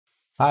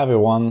Hi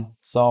everyone.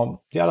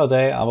 So the other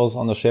day I was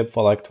on the ship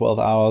for like 12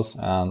 hours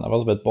and I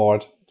was a bit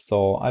bored,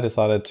 so I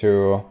decided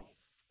to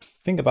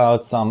think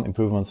about some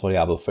improvements for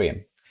Diablo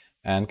 3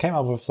 and came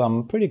up with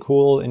some pretty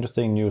cool,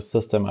 interesting new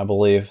system, I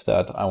believe,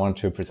 that I want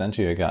to present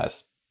to you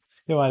guys.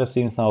 You might have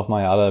seen some of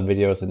my other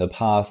videos in the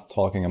past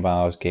talking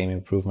about game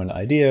improvement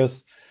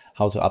ideas,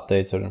 how to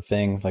update certain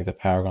things like the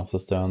Paragon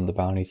system, the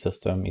bounty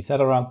system,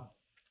 etc.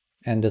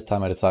 And this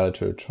time I decided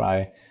to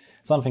try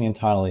something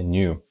entirely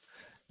new.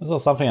 This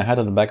was something I had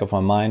in the back of my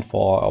mind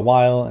for a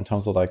while in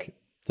terms of like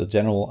the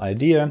general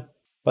idea,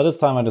 but this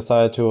time I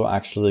decided to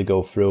actually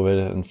go through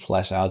it and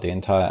flesh out the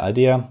entire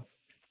idea.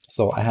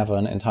 So I have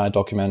an entire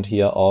document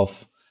here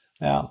of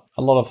a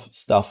lot of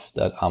stuff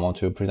that I want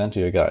to present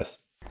to you guys.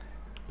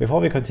 Before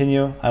we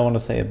continue, I want to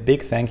say a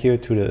big thank you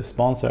to the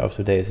sponsor of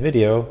today's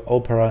video,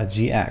 Opera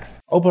GX.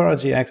 Opera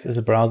GX is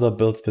a browser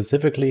built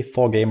specifically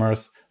for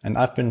gamers, and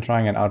I've been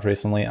trying it out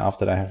recently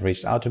after they have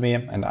reached out to me,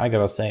 and I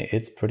gotta say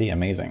it's pretty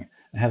amazing.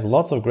 It has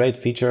lots of great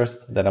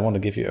features that I want to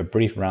give you a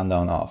brief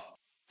rundown of.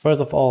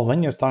 First of all,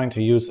 when you're starting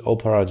to use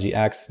Opera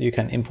GX, you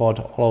can import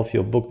all of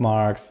your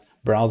bookmarks,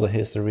 browser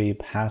history,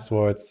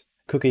 passwords,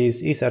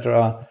 cookies,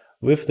 etc.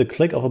 with the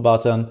click of a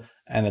button,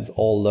 and it's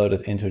all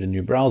loaded into the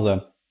new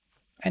browser.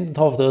 And on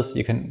top of this,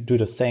 you can do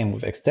the same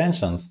with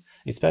extensions,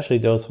 especially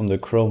those from the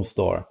Chrome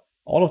store.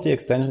 All of the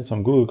extensions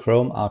from Google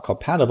Chrome are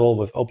compatible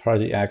with Opera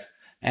GX,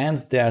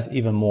 and there's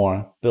even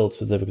more built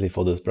specifically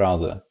for this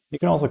browser. You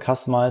can also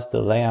customize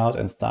the layout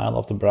and style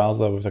of the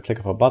browser with the click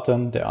of a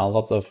button. There are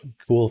lots of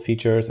cool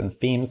features and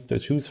themes to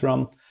choose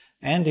from.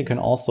 And you can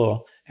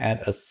also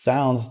add a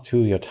sound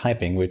to your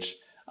typing, which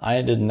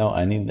I didn't know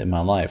I needed in my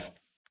life.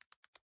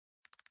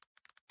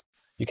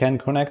 You can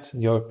connect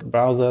your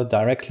browser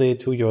directly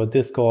to your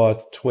Discord,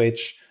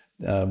 Twitch,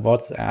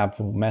 WhatsApp,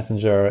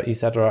 Messenger,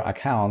 etc.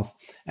 accounts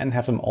and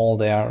have them all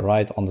there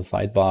right on the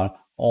sidebar,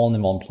 all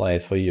in one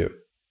place for you.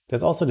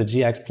 There's also the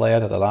GX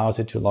player that allows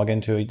you to log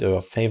into your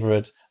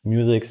favorite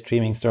music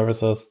streaming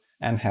services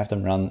and have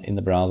them run in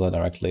the browser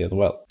directly as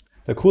well.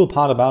 The cool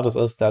part about this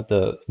is that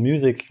the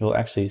music will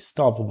actually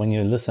stop when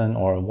you listen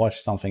or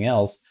watch something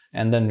else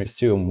and then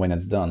resume when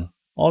it's done.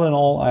 All in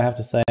all, I have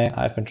to say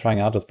I've been trying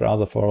out this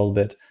browser for a little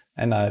bit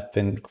and I've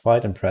been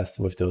quite impressed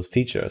with those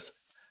features.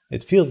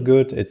 It feels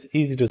good, it's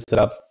easy to set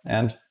up,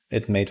 and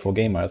it's made for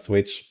gamers,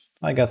 which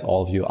I guess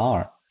all of you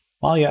are.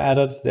 While you're at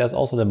it, there's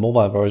also the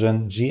mobile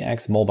version,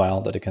 GX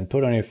Mobile, that you can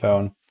put on your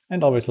phone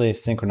and obviously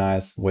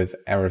synchronize with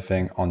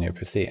everything on your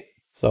PC.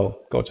 So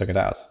go check it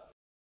out.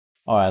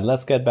 Alright,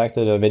 let's get back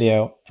to the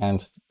video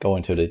and go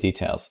into the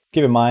details.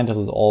 Keep in mind, this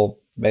is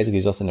all basically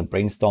just in a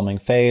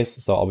brainstorming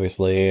phase, so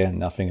obviously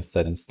nothing is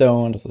set in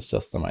stone. This is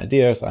just some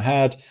ideas I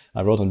had.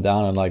 I wrote them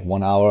down in like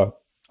 1 hour.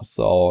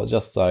 So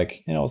just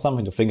like,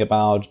 something to think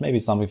about, maybe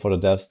something for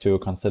the devs to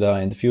consider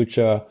in the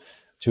future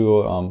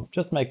to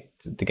just make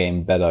the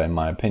game better, in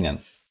my opinion.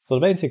 So the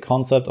basic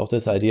concept of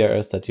this idea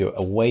is that you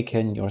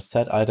awaken your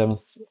set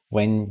items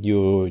when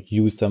you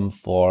use them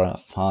for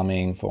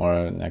farming,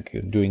 for like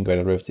doing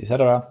greater rifts,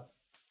 etc.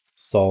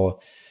 So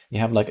you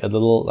have like a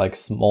little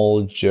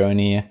small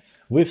journey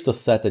with the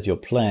set that you're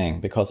playing,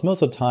 because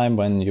most of the time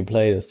when you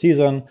play the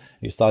season,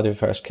 you start your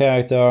first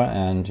character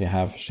and you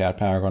have shared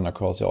paragon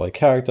across all your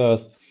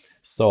characters.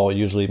 So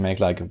usually make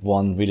like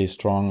one really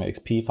strong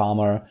XP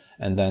farmer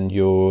and then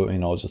you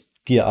just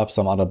gear up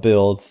some other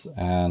builds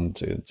and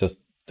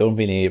just don't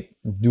really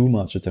do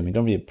much with them. You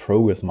don't really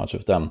progress much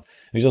with them.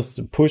 You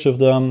just push with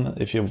them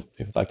if you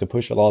like to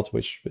push a lot,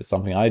 which is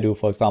something I do,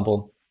 for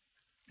example.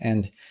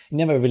 And you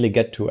never really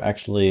get to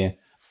actually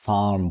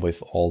farm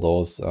with all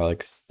those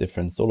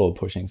different solo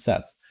pushing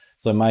sets.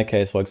 So in my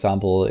case, for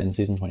example, in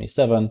season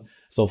 27,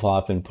 so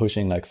far I've been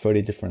pushing like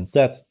 30 different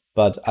sets,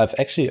 but I've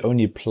actually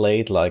only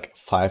played like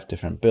 5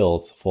 different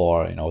builds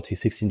for,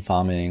 T16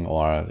 farming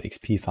or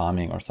XP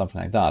farming or something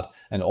like that.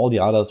 And all the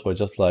others were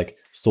just like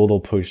solo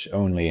push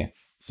only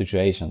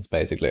situations,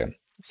 basically.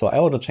 So I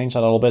want to change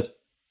that a little bit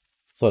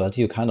so that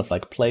you kind of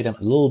like play them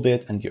a little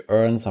bit and you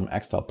earn some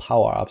extra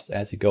power-ups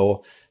as you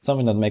go.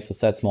 Something that makes the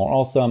sets more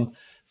awesome,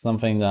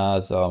 something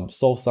that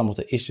solves some of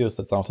the issues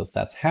that some of the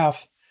sets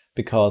have,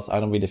 because I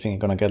don't really think you're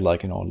gonna get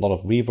like, a lot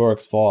of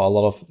reworks for a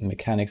lot of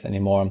mechanics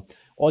anymore,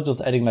 or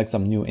just adding like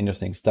some new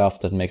interesting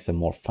stuff that makes them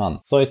more fun.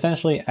 So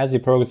essentially, as you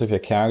progress with your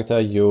character,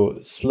 you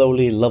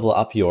slowly level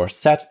up your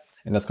set,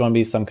 and there's gonna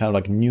be some kind of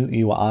like new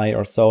UI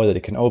or so that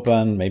you can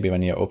open. Maybe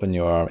when you open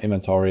your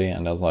inventory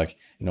and there's like,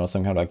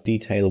 some kind of like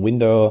detail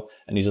window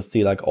and you just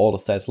see like all the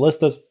sets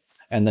listed,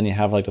 and then you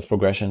have like this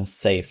progression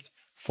saved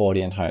for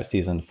the entire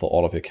season for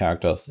all of your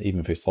characters, even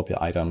if you swap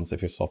your items,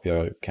 if you swap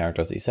your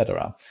characters,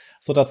 etc.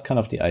 So that's kind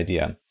of the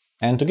idea.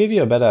 And to give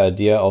you a better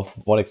idea of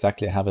what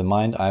exactly I have in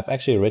mind, I've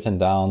actually written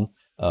down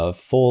a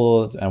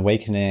full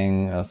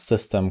awakening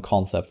system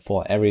concept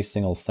for every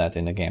single set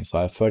in the game. So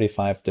I have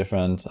 35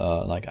 different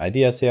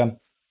ideas here,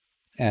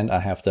 and I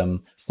have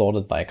them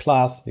sorted by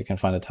class. You can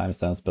find the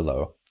timestamps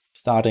below,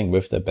 starting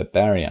with the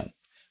Barbarian.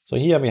 So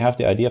here we have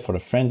the idea for the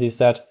frenzy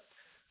set.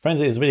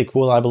 Frenzy is really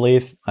cool, I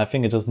believe. I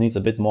think it just needs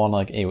a bit more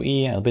like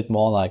AoE, a bit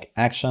more like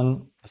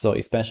action. So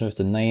especially with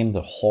the name,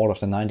 the Horde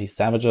of the 90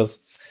 Savages,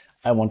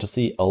 I want to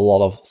see a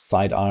lot of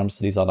sidearms.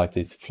 These are like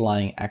these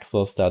flying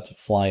axes that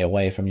fly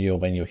away from you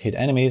when you hit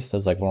enemies.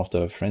 That's like one of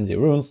the Frenzy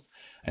runes.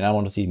 And I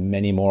want to see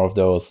many more of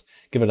those.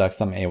 Give it like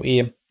some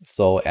AoE.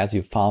 So as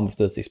you farm with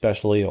this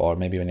especially, or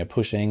maybe when you're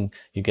pushing,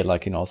 you get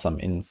like, you know, some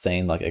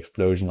insane like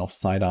explosion of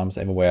sidearms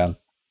everywhere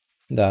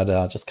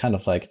that just kind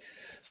of like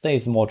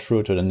stays more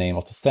true to the name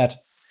of the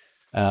set.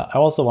 I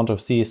also want to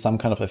see some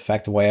kind of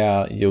effect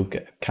where you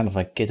kind of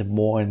like get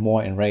more and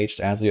more enraged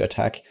as you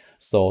attack.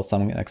 So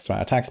some extra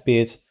attack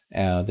speed,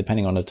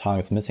 depending on the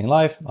target's missing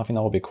life. I think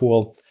that would be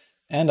cool.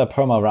 And a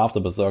perma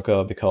Rafter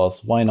Berserker,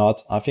 because why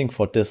not? I think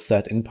for this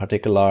set in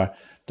particular,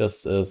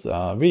 this is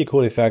a really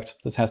cool effect.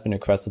 This has been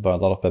requested by a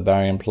lot of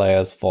Barbarian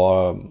players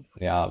for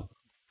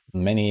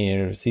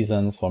many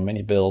seasons, for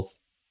many builds.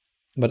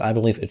 But I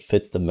believe it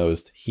fits the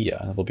most here.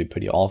 It will be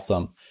pretty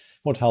awesome.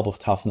 Would help with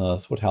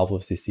toughness, would help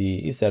with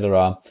CC,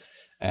 etc.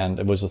 And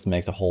it would just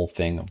make the whole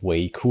thing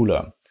way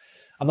cooler.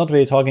 I'm not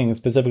really talking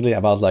specifically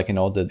about like, you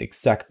know, the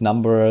exact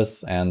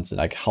numbers and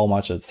like how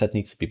much a set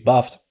needs to be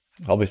buffed.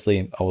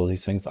 Obviously, all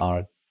these things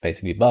are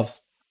basically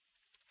buffs.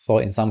 So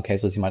in some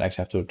cases, you might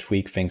actually have to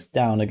tweak things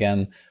down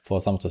again for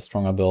some of the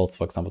stronger builds,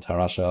 for example,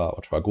 Tarasha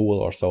or Tragul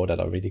or so, that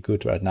are really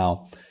good right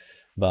now.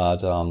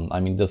 But I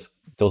mean,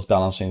 those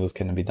balance changes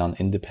can be done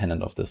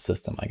independent of this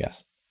system, I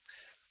guess.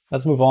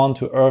 Let's move on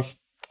to Earth.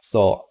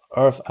 So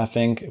Earth, I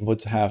think,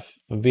 would have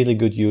really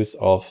good use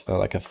of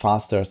like a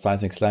faster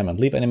seismic slam and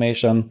leap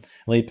animation.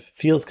 Leap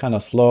feels kind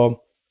of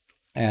slow,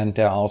 and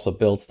there are also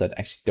builds that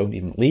actually don't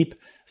even leap.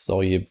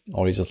 So you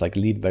just like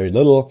leap very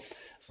little.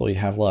 So you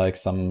have like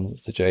some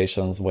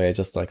situations where you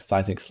just like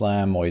seismic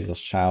slam or you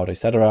just shout,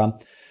 etc.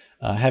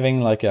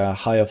 Having like a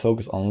higher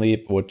focus on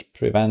leap would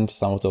prevent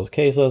some of those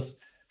cases,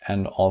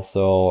 and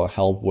also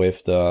help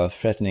with the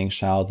threatening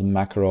shout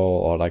macro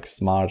or like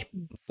smart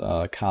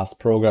cast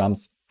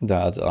programs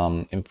that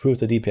improve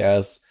the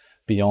DPS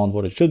beyond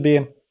what it should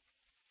be.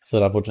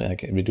 So that would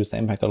like reduce the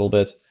impact a little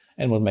bit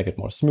and would make it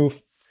more smooth.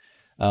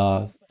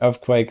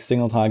 Earthquake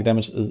single target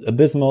damage is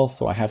abysmal,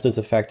 so I have this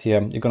effect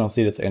here. You're gonna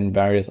see this in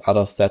various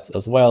other sets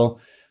as well,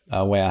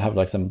 where I have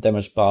like some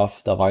damage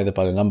buff divided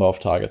by the number of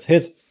targets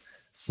hit.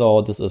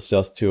 So this is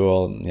just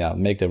to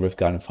make the Rift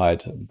Guardian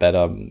fight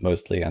better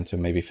mostly, and to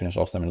maybe finish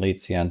off some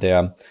elites here and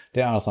there.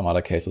 There are some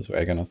other cases where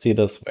you're gonna see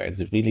this, where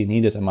it's really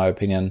needed in my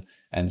opinion,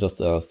 and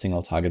just a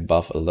single target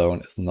buff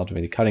alone is not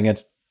really cutting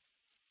it.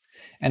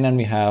 And then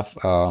we have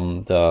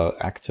the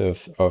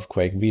active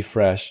Earthquake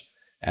refresh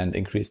and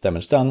increased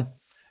damage done.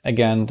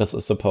 Again, this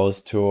is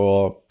supposed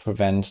to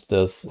prevent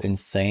this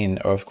insane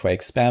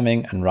Earthquake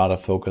spamming and rather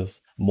focus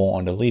more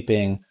on the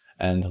leaping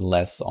and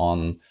less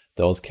on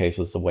those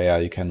cases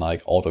where you can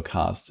like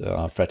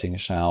autocast threatening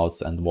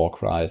shouts and war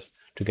cries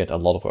to get a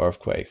lot of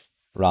Earthquakes.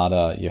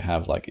 Rather, you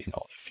have like, you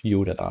know, a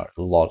few that are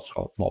a lot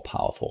more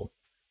powerful.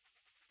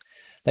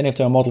 Then you have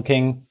the Immortal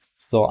King.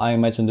 So I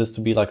imagine this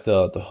to be like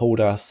the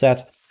Hoda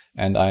set,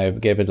 and I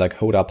gave it like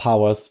Hoda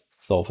powers.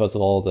 So first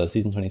of all, the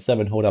Season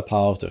 27 Hoda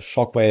power, the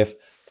Shockwave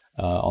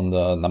on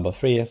the number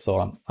 3.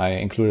 So I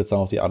included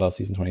some of the other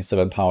Season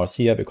 27 powers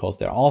here because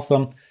they're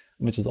awesome,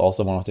 which is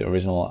also one of the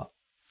original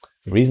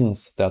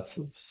reasons that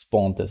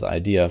spawned this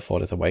idea for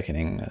this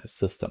Awakening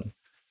system,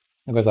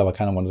 because I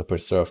kind of wanted to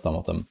preserve some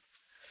of them.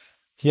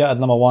 Here at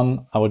number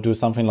 1, I would do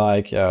something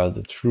like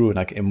the true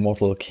like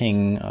Immortal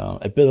King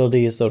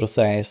ability, so to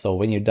say. So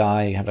when you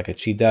die, you have like a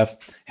cheat death,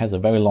 it has a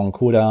very long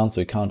cooldown,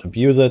 so you can't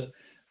abuse it.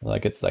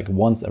 Like it's like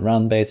once a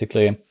run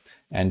basically,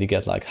 and you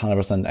get like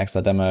 100%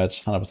 extra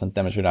damage, 100%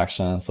 damage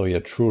reduction, so you're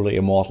truly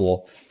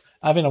immortal.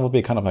 I think that would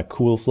be kind of a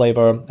cool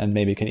flavor, and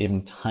maybe you can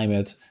even time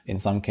it in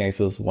some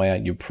cases where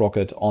you proc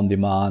it on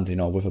demand, you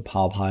know, with a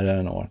power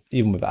pylon or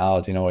even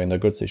without, you know, in a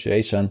good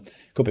situation.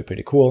 Could be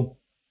pretty cool.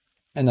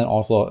 And then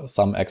also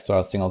some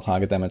extra single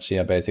target damage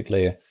here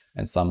basically,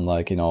 and some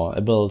like, you know,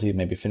 ability,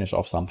 maybe finish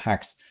off some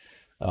hacks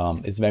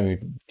is very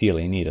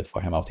dearly needed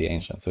for Hammer of the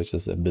Ancients, which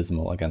is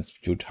abysmal against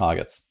few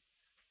targets.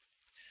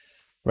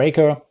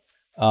 Raker.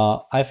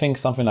 I think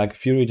something like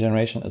Fury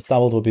Generation is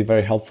doubled would be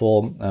very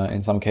helpful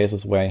in some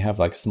cases where you have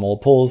like small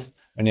pulls.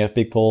 When you have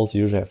big pulls,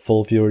 you usually have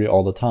full Fury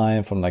all the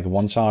time from like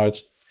one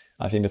charge.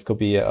 I think this could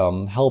be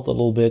helped a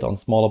little bit on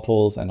smaller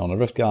pulls and on a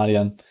Rift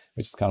Guardian,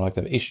 which is kind of like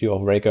the issue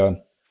of Raker.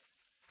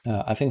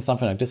 I think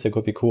something like this here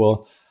could be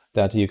cool,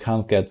 that you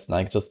can't get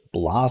like just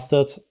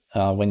blasted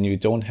when you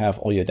don't have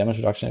all your damage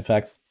reduction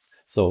effects.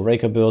 So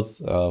Raker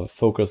builds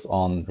focus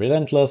on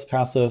Relentless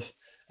passive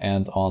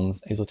and on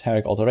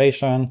Esoteric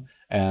Alteration,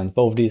 and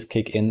both of these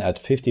kick in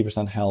at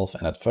 50% health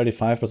and at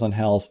 35%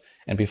 health.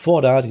 And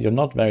before that, you're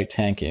not very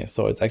tanky,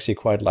 so it's actually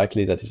quite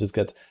likely that you just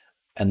get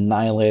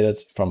annihilated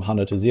from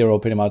 100 to 0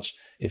 pretty much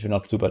if you're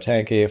not super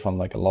tanky from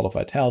like a lot of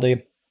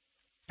vitality.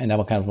 And I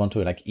would kind of want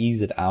to like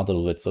ease it out a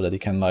little bit so that you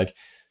can like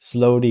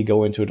slowly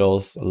go into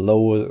those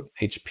low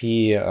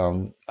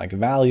HP like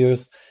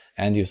values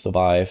and you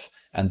survive,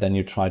 and then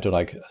you try to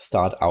like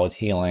start out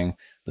healing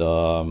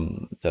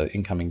the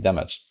incoming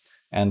damage.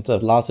 And the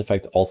last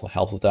effect also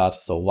helps with that.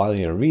 So while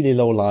you're really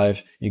low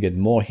life, you get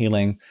more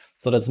healing.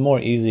 So that's more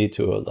easy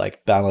to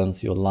like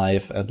balance your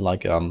life at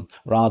like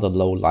rather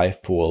low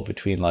life pool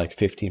between like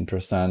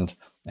 15%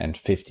 and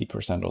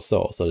 50% or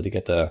so that you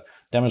get the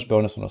damage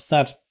bonus from the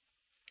set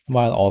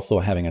while also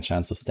having a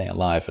chance to stay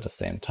alive at the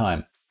same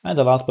time. And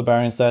the last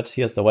Barbarian set,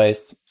 here's the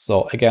Waste.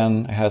 So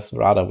again, it has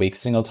rather weak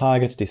single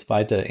target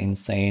despite the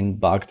insane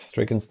bugged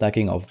stricken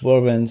stacking of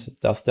Whirlwind,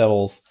 Dust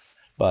Devils.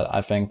 But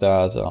I think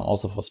that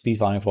also for speed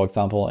farming, for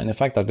example, an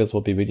effect like this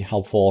would be really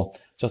helpful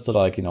just to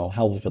like,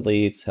 help with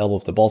elites, help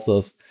with the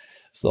bosses.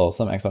 So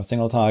some extra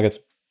single target.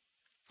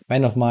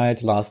 Bane of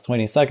Might lasts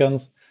 20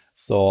 seconds.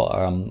 So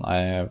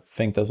I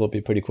think this would be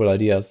a pretty cool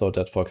idea, so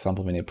that, for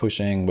example, when you're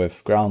pushing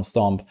with Ground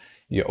Stomp,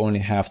 you only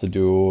have to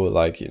do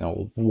like,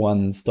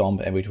 one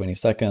stomp every 20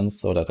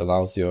 seconds. So that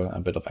allows you a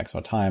bit of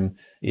extra time,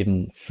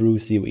 even through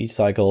COE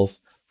cycles,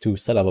 to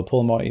set up a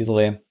pull more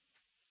easily.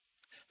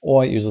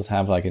 Or you just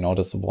have like,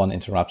 this one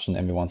interruption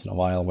every once in a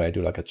while where you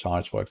do like a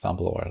charge, for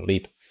example, or a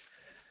leap.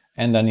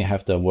 And then you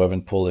have the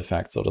Whirlwind Pull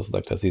effect. So this is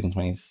like the Season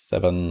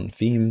 27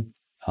 theme.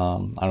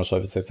 I'm not sure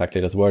if it's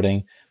exactly this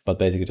wording, but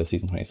basically the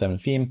Season 27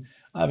 theme.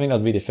 I think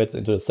that really fits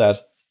into the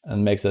set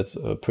and makes it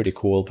pretty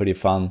cool, pretty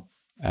fun,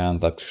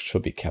 and that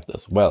should be kept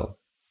as well.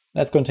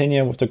 Let's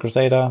continue with the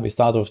Crusader. We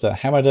start with the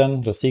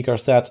Hammerden, the Seeker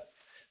set.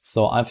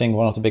 So I think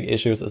one of the big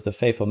issues is the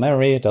Faithful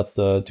Memory. That's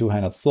the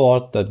two-handed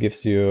sword that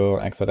gives you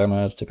extra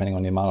damage depending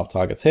on the amount of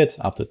targets hit,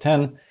 up to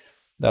 10.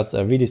 That's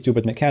a really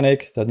stupid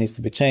mechanic that needs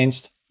to be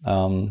changed.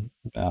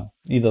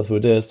 Either through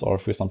this or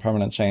through some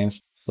permanent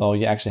change. So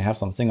you actually have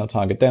some single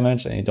target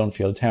damage and you don't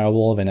feel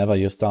terrible whenever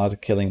you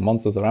start killing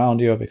monsters around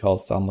you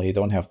because suddenly you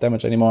don't have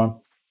damage anymore.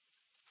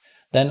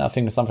 Then I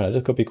think something like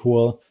this could be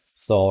cool.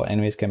 So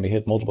enemies can be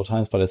hit multiple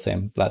times by the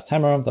same blast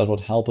hammer. That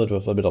would help it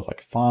with a bit of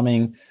like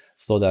farming,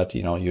 so that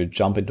you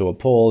jump into a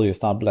pull, you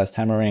start blast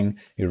hammering,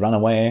 you run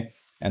away,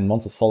 and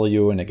monsters follow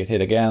you and they get hit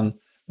again,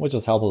 which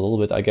just helps a little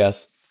bit, I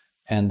guess.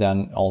 And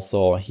then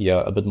also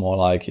here a bit more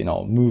like,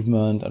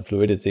 movement and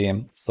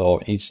fluidity.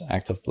 So each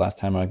active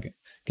blast hammer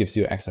gives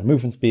you extra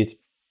movement speed.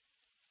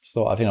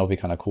 So I think that would be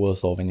kind of cool.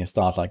 So when you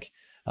start like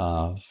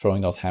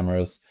throwing those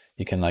hammers,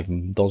 you can like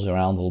dodge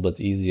around a little bit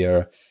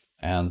easier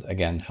and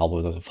again help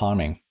with the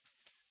farming.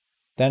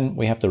 Then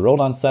we have the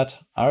Roland set.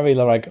 I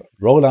really like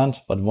Roland,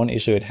 but one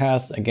issue it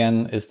has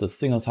again is the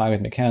single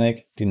target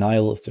mechanic.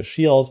 Denial is the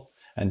shield,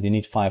 and you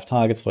need 5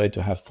 targets for it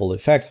to have full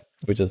effect,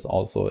 which is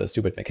also a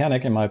stupid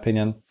mechanic in my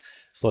opinion.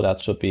 So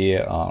that should be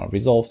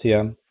resolved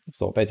here.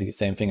 So basically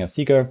same thing as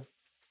Seeker.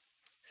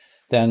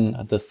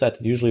 Then the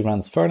set usually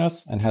runs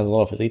Furnace and has a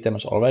lot of elite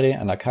damage already,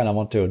 and I kind of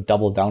want to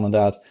double down on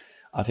that.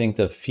 I think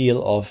the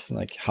feel of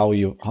like how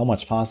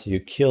much faster you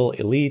kill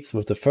elites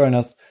with the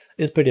Furnace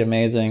is pretty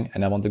amazing,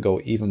 and I want to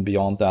go even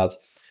beyond that,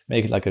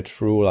 make it like a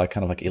true like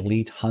kind of like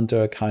elite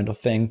hunter kind of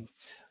thing.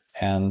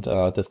 And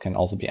this can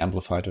also be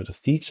amplified with the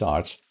Steed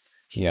Charge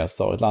here,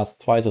 so it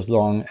lasts twice as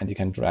long and you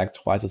can drag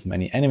twice as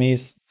many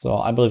enemies. So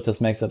I believe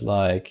this makes it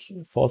like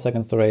 4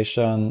 seconds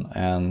duration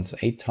and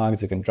 8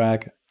 targets you can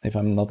drag, if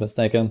I'm not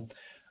mistaken.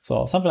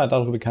 So something like that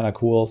would be kind of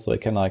cool. So you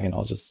can like,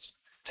 just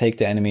take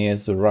the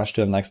enemies, rush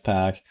to the next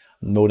pack,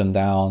 mow them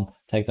down,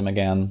 take them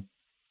again.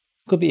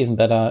 Could be even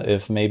better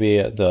if maybe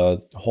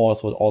the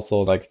horse would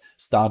also like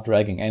start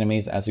dragging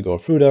enemies as you go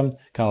through them,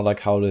 kind of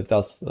like how it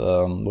does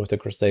with the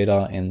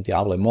Crusader in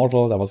Diablo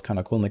Immortal. That was kind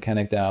of cool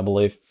mechanic there, I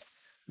believe.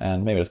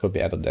 And maybe this could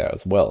be added there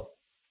as well.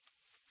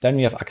 Then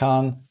we have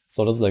Akan.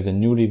 So this is like the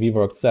newly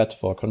reworked set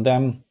for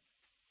Condemn.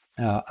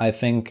 I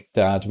think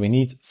that we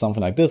need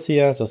something like this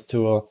here just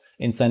to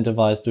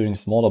incentivize doing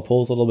smaller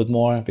pulls a little bit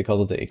more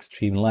because of the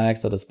extreme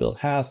lags that this build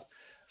has.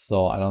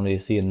 So I don't really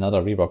see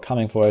another rework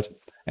coming for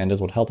it, and this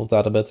would help with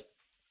that a bit.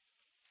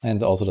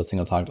 And also the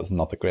single target is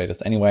not the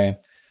greatest anyway.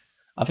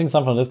 I think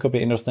something like this could be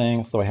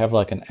interesting. So I have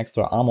like an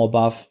extra armor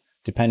buff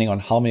depending on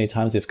how many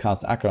times you've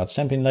cast Akarat's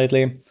Champion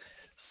lately.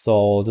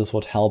 So this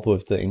would help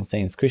with the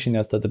insane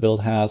squishiness that the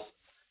build has,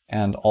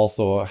 and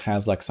also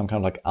has like some kind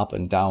of like up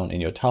and down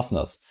in your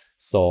toughness.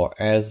 So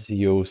as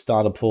you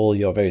start a pull,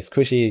 you're very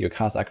squishy, you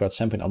cast Akarat's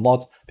Champion a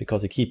lot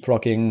because you keep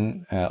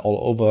proccing all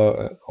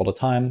over all the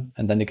time,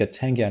 and then you get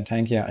tankier and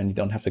tankier and you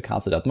don't have to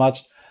cast it that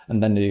much,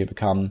 and then you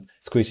become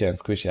squishier and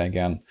squishier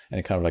again, and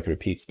it kind of like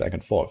repeats back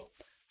and forth.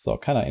 So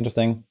kind of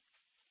interesting.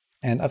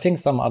 And I think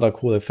some other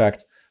cool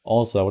effect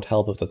also would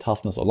help with the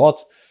toughness a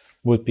lot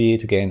would be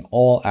to gain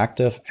all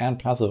active and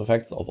passive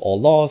effects of all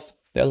laws.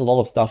 There's a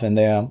lot of stuff in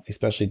there,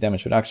 especially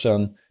damage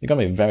reduction. You're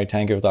gonna be very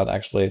tanky with that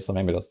actually, so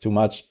maybe that's too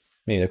much.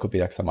 Maybe there could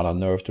be like some other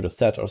nerf to the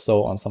set or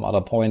so on some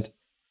other point.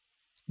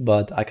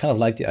 But I kind of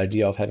like the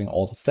idea of having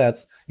all the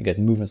sets. You get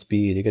movement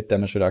speed, you get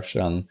damage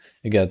reduction,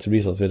 you get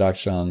resource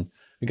reduction,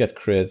 you get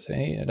crit,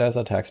 there's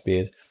attack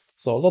speed.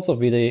 So lots of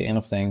really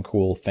interesting,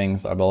 cool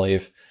things, I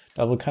believe,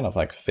 that will kind of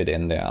like fit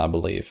in there, I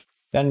believe.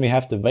 Then we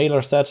have the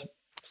Veiler set.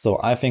 So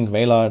I think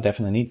Veiler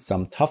definitely needs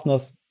some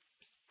toughness.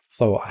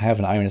 So I have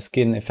an Iron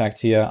Skin effect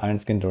here. Iron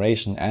Skin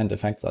duration and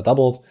effects are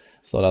doubled.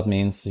 So that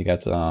means you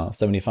get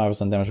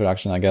 75% damage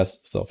reduction, I guess.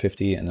 So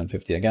 50 and then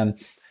 50 again.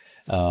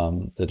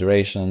 The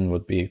duration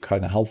would be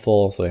kind of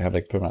helpful, so you have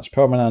like pretty much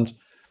permanent.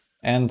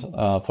 And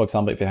for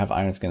example, if you have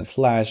Iron Skin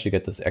Flash, you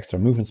get this extra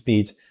movement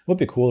speed. It would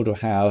be cool to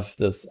have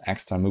this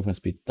extra movement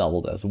speed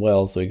doubled as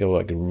well, so you go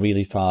like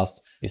really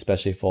fast,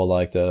 especially for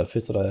like the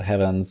Fist of the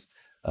Heavens,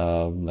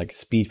 like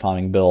speed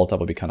farming build. That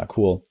would be kind of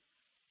cool.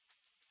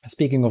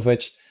 Speaking of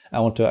which, I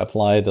want to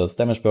apply this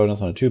damage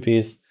bonus on the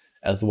 2-piece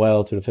as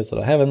well to the Fist of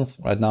the Heavens.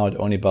 Right now it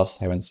only buffs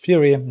Heaven's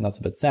Fury, and that's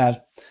a bit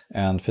sad,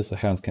 and Fist of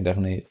the Heavens can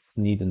definitely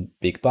need a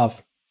big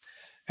buff.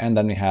 And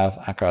then we have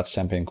Akrat's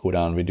Champion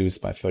cooldown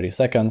reduced by 30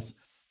 seconds,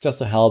 just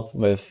to help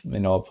with, you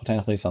know,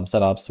 potentially some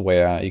setups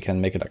where you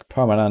can make it like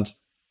permanent,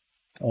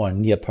 or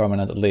near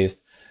permanent at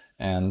least,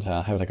 and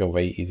have like a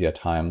way easier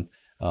time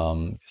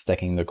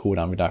stacking the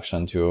cooldown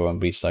reduction to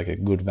reach like a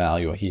good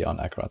value here on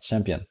Akrat's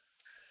Champion.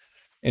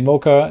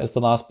 Invoker is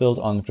the last build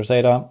on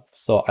Crusader,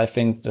 so I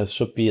think this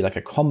should be like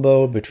a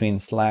combo between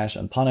Slash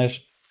and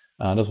Punish.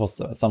 This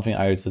was something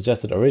I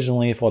suggested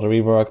originally for the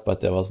rework, but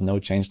there was no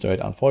change to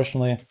it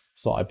unfortunately,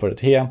 so I put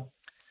it here.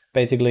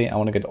 Basically, I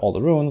want to get all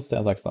the runes.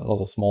 There's like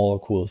lots of small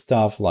cool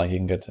stuff, like you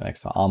can get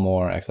extra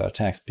armor, extra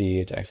attack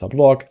speed, extra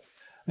block.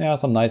 Yeah,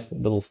 some nice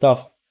little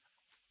stuff.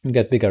 You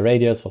get bigger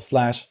radius for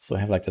Slash, so you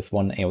have like this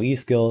one AoE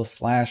skill,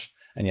 Slash,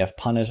 and you have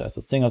Punish as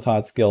a single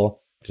target skill,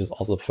 which is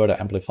also further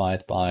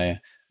amplified by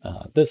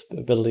this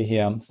ability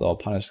here. So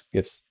Punish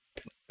gives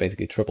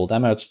basically triple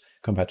damage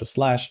compared to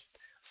Slash,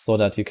 so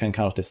that you can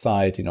kind of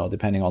decide, you know,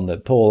 depending on the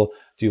pull,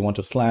 do you want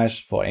to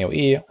Slash for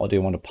AoE, or do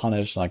you want to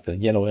Punish like the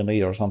yellow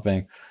elite or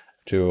something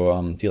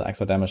to deal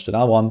extra damage to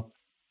that one.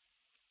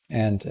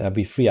 And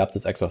we free up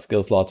this extra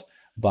skill slot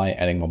by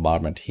adding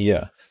Bombardment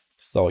here.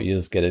 So you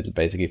just get it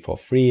basically for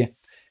free.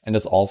 And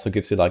this also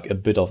gives you like a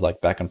bit of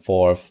like back and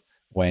forth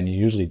when you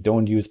usually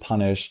don't use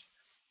Punish.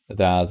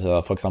 That,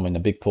 for example, in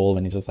a big pull,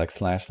 when you just like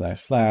slash,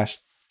 slash, slash,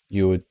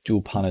 you do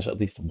Punish at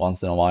least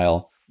once in a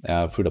while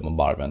through the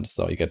Bombardment.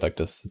 So you get like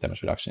this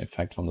damage reduction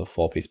effect from the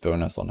 4-piece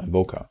bonus on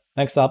Invoker.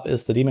 Next up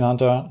is the Demon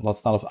Hunter. Let's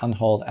start with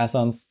Unhauled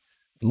Essence.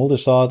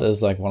 Multi-shot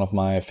is like one of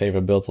my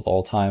favorite builds of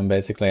all time,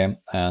 basically,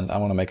 and I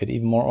want to make it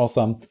even more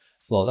awesome.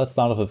 So let's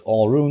start off with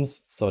all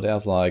runes. So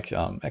there's like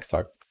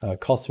extra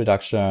cost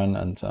reduction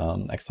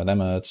and extra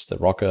damage, the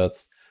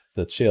rockets,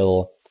 the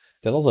chill.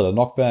 There's also the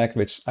knockback,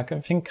 which I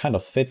think kind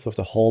of fits with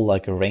the whole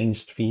like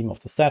ranged theme of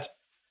the set.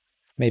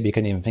 Maybe you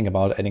can even think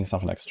about adding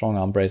something like strong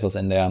arm bracers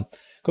in there.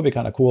 Could be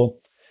kind of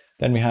cool.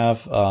 Then we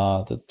have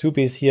the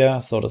 2-piece here.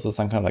 So this is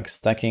some kind of like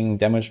stacking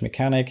damage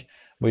mechanic,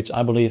 which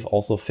I believe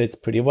also fits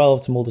pretty well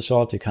to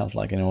multi-shot. You can't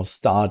like, you know,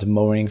 start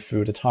mowing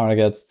through the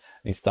targets.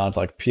 You start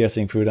like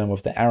piercing through them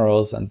with the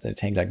arrows and they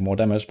take like more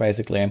damage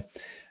basically.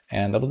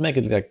 And that would make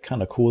it like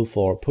kind of cool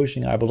for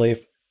pushing, I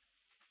believe.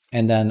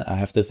 And then I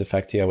have this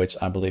effect here, which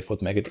I believe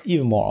would make it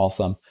even more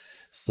awesome.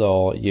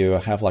 So you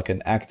have like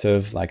an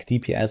active like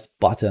DPS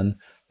button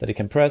that you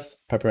can press.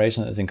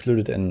 Preparation is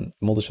included in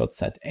multi-shot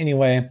set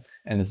anyway,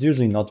 and it's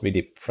usually not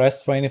really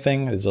pressed for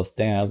anything. It's just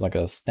there as like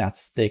a stat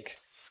stick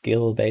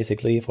skill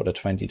basically for the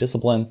 20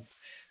 discipline.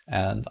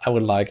 And I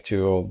would like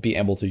to be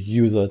able to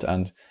use it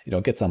and, you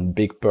know, get some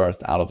big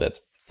burst out of it.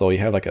 So you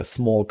have like a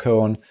small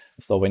cone.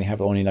 So when you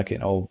have only like, you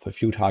know, a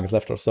few targets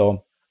left or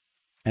so,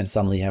 and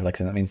suddenly you have like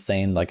an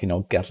insane, like, you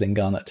know, Gatling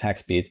gun attack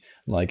speed,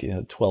 like, you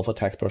know, 12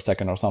 attacks per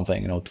second or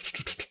something, you know,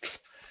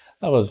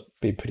 that would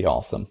be pretty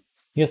awesome.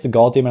 Here's the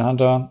God Demon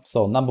Hunter.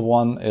 So number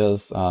 1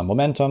 is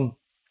momentum.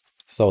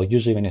 So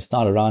usually when you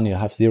start a run, you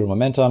have 0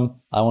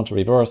 momentum. I want to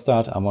reverse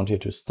that. I want you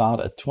to start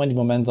at 20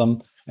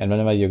 momentum. And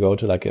whenever you go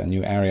to like a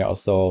new area or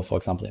so, for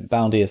example, in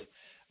bounties,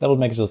 that would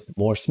make it just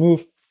more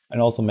smooth and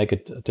also make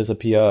it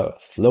disappear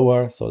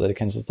slower so that you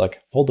can just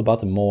like hold the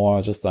button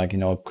more, just like, you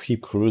know,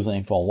 keep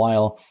cruising for a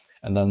while.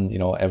 And then, you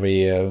know,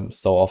 every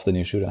so often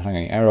you shoot a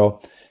hanging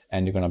arrow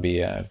and you're going to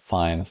be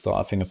fine. So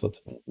I think this would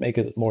make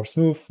it more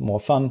smooth, more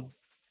fun.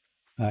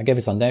 Give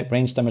it some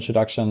range damage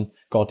reduction.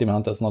 God Demon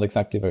Hunter is not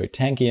exactly very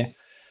tanky.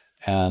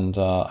 And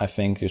I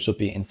think you should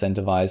be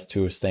incentivized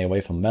to stay away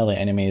from melee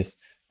enemies,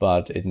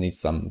 but it needs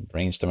some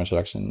range damage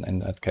reduction in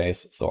that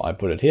case. So I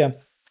put it here.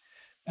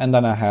 And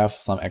then I have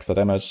some extra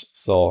damage.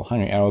 So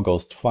hanging arrow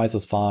goes twice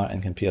as far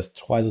and can pierce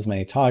twice as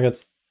many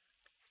targets.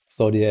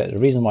 So the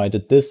reason why I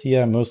did this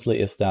here mostly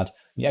is that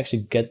you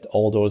actually get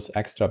all those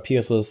extra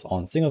pierces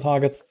on single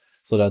targets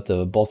so that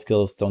the boss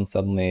kills don't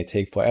suddenly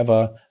take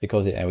forever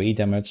because the AoE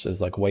damage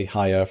is like way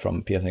higher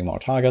from piercing more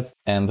targets.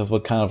 And this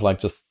would kind of like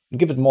just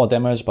give it more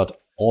damage, but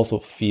also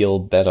feel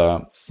better.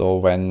 So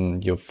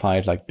when you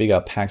fight like bigger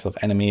packs of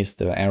enemies,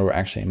 the arrow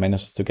actually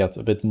manages to get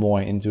a bit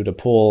more into the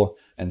pull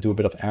and do a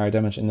bit of area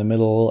damage in the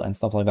middle and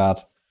stuff like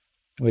that,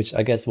 which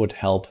I guess would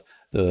help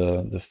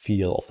the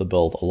feel of the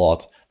build a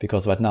lot,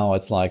 because right now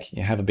it's like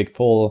you have a big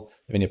pull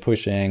when you're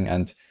pushing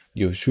and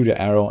you shoot an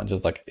arrow and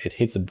just like it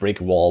hits a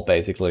brick wall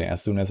basically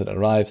as soon as it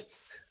arrives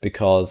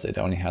because it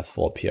only has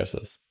 4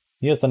 pierces.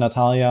 Here's the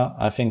Natalia.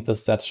 I think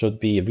this set should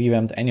be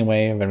revamped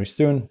anyway very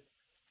soon,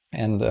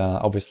 and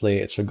obviously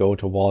it should go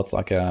towards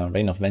like a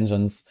Reign of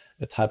Vengeance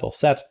type of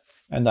set,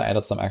 and I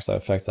added some extra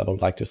effects I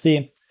would like to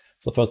see.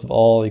 So first of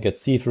all, you get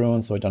Thief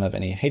Rune, so you don't have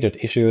any hatred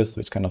issues,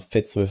 which kind of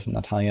fits with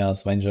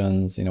Natalia's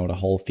Vengeance, you know, the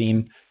whole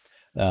theme.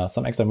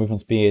 Some extra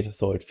movement speed,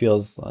 so it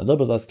feels a little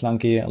bit less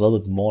clunky, a little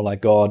bit more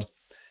like God.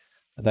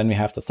 And then we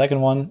have the second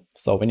one.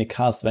 So when you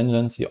cast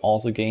Vengeance, you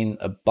also gain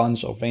a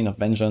bunch of Vein of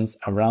Vengeance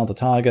around the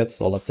target.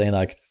 So let's say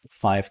like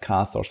 5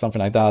 casts or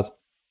something like that.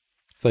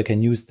 So you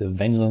can use the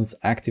Vengeance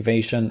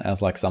activation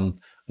as like some,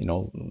 you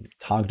know,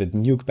 targeted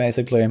nuke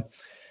basically.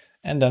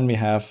 And then we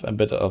have a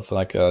bit of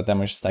like a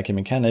damage stacking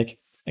mechanic.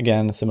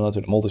 Again, similar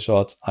to the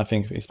multi-shot. I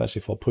think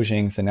especially for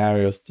pushing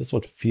scenarios, this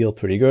would feel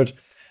pretty good,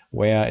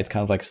 where it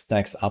kind of like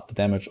stacks up the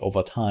damage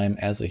over time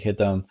as you hit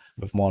them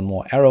with more and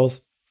more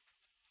arrows,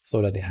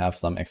 so that you have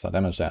some extra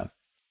damage there.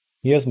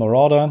 Here's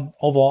Marauder.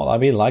 Overall, I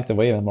really like the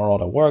way that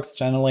Marauder works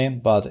generally,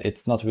 but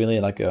it's not really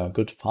like a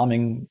good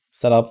farming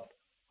setup.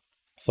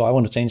 So I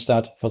want to change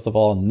that. First of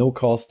all, no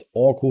cost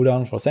or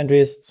cooldown for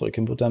sentries, so you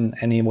can put them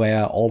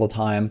anywhere all the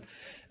time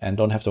and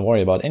don't have to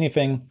worry about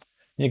anything.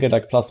 You get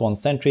like +1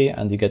 sentry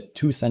and you get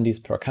 2 sentries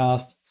per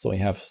cast, so you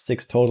have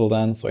 6 total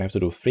then, so you have to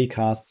do 3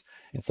 casts.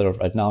 Instead of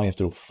right now, you have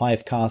to do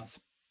 5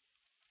 casts.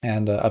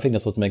 And I think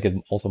this would make it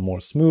also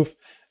more smooth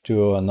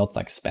to not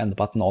like spam the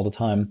button all the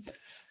time.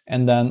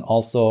 And then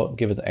also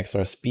give it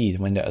extra speed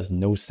when there is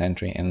no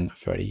sentry in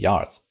 30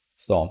 yards.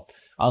 So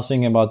I was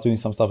thinking about doing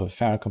some stuff with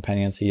Ferret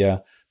Companions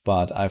here,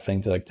 but I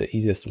think like the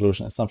easiest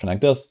solution is something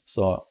like this.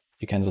 So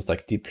you can just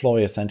like deploy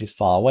your sentries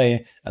far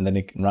away and then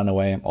you can run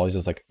away, or you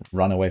just like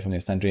run away from your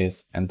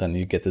sentries and then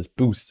you get this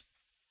boost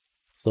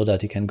so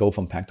that you can go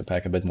from pack to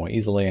pack a bit more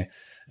easily,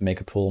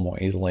 make a pull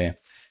more easily,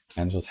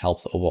 and just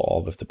helps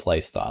overall with the play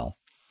style.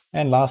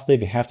 And lastly,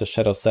 we have the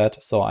Shadow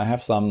set. So I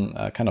have some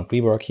kind of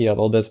rework here a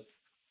little bit.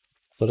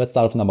 So let's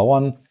start with number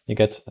 1. You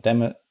get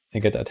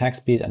attack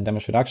speed and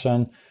damage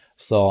reduction.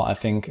 So I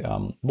think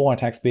more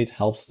attack speed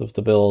helps with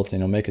the build, you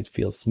know, make it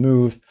feel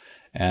smooth.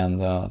 And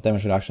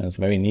damage reduction is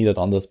very needed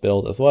on this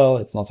build as well.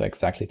 It's not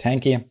exactly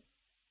tanky.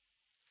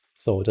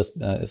 So this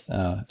is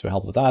to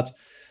help with that.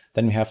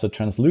 Then we have the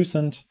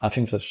translucent. I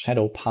think the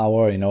shadow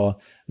power, you know,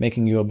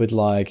 making you a bit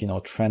like, you know,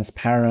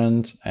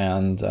 transparent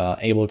and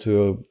able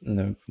to, you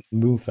know,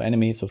 move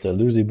enemies with the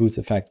illusory boots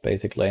effect,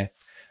 basically.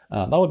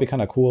 That would be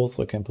kind of cool.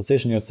 So you can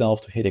position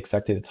yourself to hit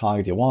exactly the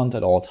target you want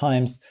at all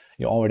times.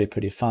 You're already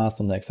pretty fast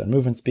on the extra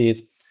movement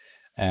speed,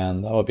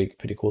 and that would be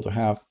pretty cool to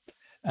have.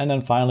 And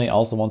then finally, I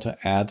also want to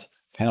add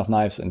Fan of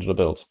Knives into the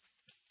build.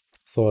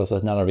 So that's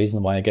another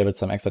reason why I gave it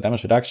some extra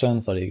damage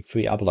reduction. So they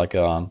free up like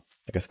a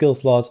skill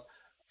slot,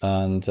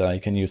 and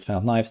you can use Fan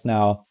of Knives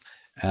now,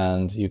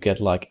 and you get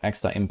like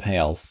extra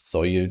impales.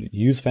 So you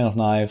use Fan of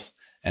Knives,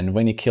 and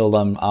when you kill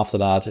them after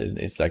that,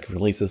 it like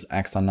releases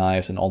extra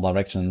knives in all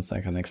directions,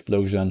 like an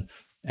explosion.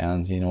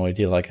 And you know, you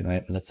deal like,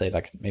 let's say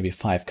like maybe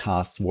 5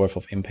 casts worth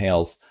of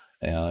impales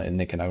in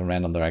like a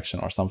random direction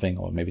or something,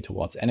 or maybe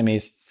towards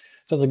enemies.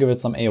 Just to give it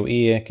some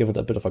AoE, give it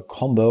a bit of a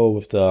combo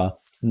with the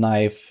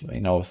knife,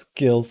 you know,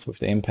 skills with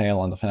the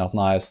impale and the Fan of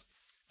Knives,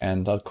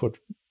 and that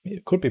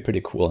could be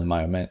pretty cool in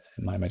my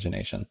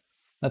imagination.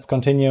 Let's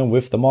continue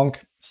with the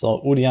monk.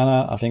 So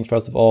Udiana, I think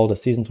first of all, the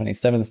season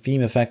 27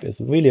 theme effect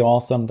is really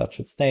awesome. That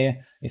should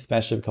stay,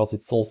 especially because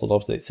it solves a lot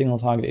of the single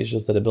target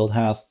issues that the build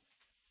has.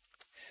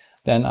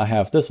 Then I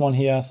have this one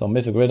here. So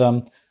Mythic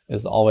Rhythm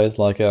is always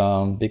like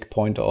a big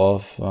point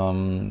of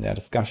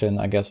discussion,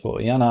 I guess, for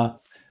Udiana.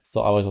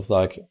 So I was just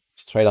like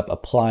straight up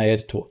apply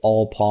it to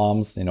all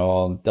palms. You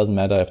know, doesn't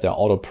matter if they're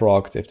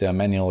auto-procced, if they're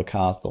manual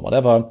cast or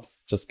whatever.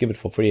 Just give it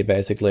for free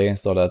basically,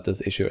 so that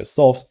this issue is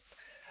solved.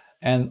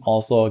 And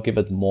also give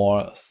it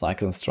more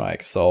Cyclone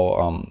Strike,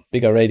 so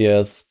bigger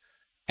radius,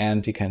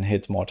 and you can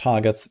hit more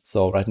targets.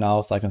 So right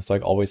now Cyclone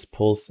Strike always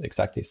pulls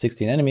exactly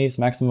 16 enemies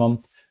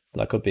maximum, so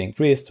that could be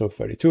increased to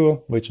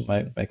 32, which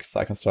might make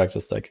Cyclone Strike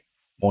just like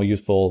more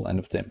useful. And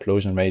with the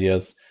implosion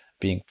radius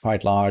being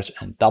quite large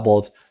and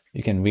doubled,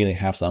 you can really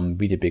have some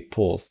really big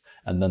pulls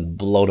and then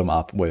blow them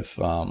up with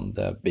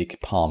the big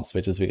palms,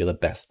 which is really the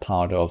best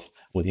part of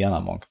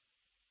Udiana Monk.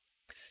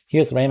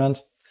 Here's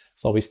Raymond.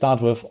 So we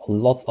start with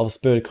lots of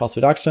spirit cost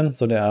reduction.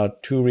 So there are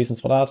 2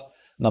 reasons for that.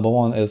 Number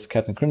 1 is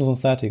Captain Crimson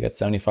set. You get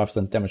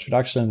 75% damage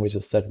reduction, which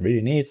this set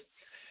really needs.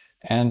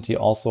 And you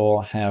also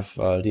have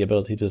the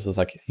ability to just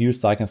like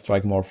use Cyclone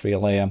Strike more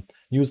freely,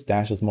 use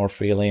dashes more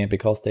freely,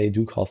 because they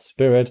do cost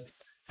spirit.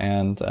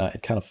 And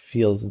it kind of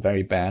feels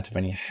very bad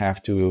when you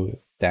have to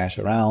dash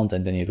around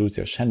and then you lose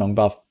your Shenlong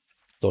buff.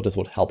 So this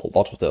would help a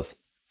lot with this.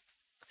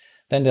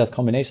 Then there's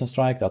Combination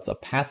Strike. That's a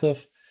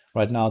passive.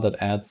 Right now that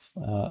adds,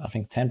 I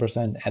think,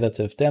 10%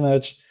 additive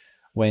damage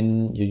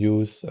when you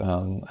use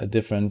a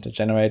different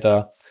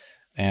generator.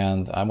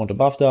 And I want to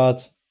buff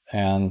that.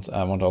 And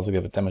I want to also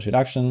give it damage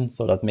reduction,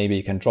 so that maybe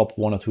you can drop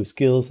 1 or 2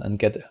 skills and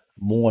get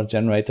more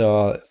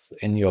generators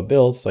in your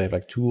build. So you have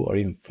like 2 or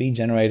even 3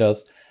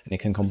 generators, and you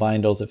can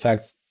combine those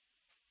effects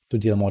to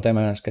deal more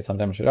damage, get some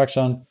damage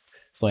reduction.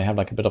 So you have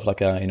like a bit of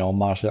like a, you know,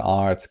 martial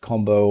arts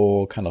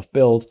combo kind of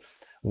build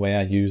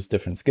where you use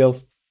different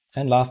skills.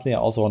 And lastly, I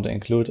also want to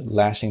include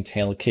Lashing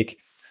Tail Kick.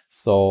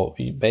 So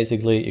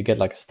basically you get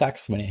like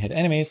stacks when you hit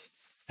enemies,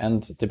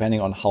 and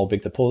depending on how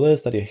big the pull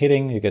is that you're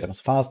hitting, you get them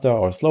faster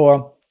or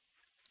slower.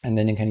 And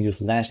then you can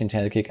use Lashing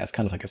Tail Kick as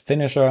kind of like a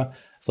finisher.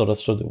 So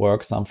this should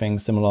work something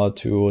similar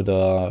to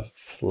the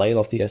Flail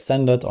of the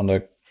Ascended on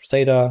the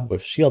Crusader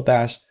with Shield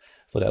Bash.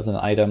 So there's an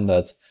item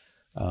that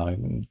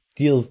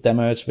deals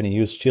damage when you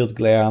use Shield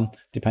Glare,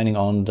 depending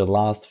on the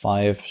last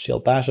 5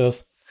 Shield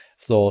Bashes.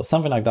 So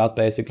something like that,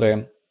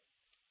 basically,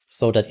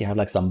 so that you have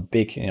like some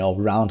big,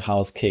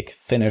 roundhouse kick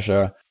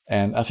finisher.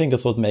 And I think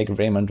this would make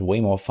Raymond way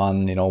more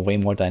fun, way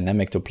more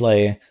dynamic to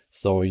play.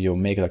 So you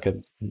make like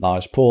a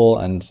large pull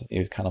and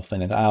you kind of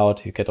thin it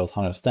out, you get those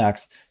 100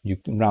 stacks, you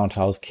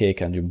roundhouse kick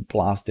and you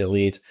blast the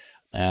elite.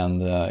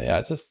 And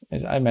yeah,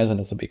 I imagine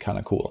this would be kind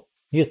of cool.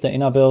 Here's the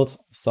inner build.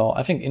 So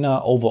I think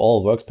inner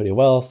overall works pretty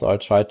well. So I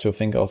tried to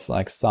think of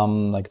like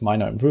some like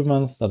minor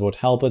improvements that would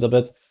help it a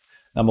bit.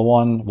 Number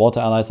 1,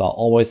 water allies are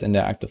always in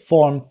their active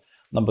form.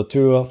 Number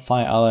 2,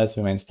 fire allies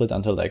remain split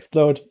until they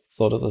explode.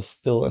 So this is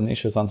still an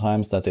issue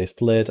sometimes that they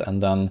split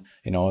and then,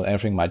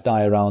 everything might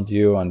die around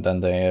you and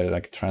then they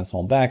like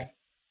transform back.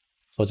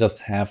 So just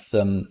have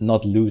them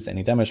not lose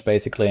any damage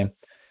basically.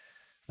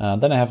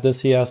 Then I have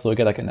this here, so you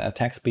get like an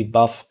attack speed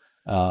buff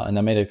and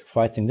I made it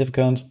quite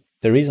significant.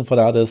 The reason for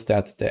that is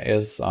that there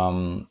is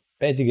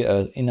basically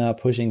an inner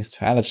pushing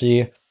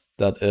strategy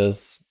that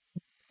is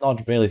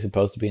not really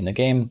supposed to be in the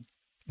game,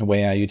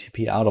 where you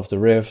TP out of the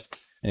rift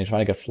and you try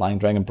to get Flying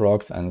Dragon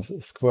procs and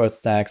Squirt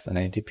stacks and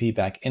then you TP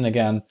back in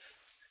again.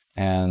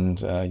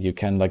 And you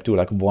can like do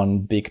like one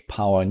big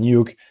power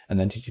nuke and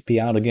then TP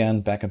out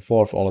again, back and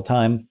forth all the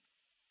time.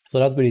 So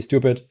that's really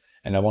stupid.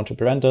 And I want to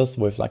prevent this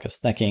with like a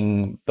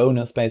stacking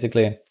bonus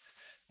basically.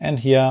 And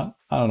here,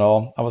 I don't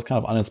know, I was kind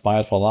of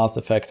uninspired for last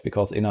effect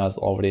because inner is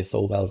already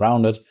so well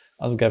rounded.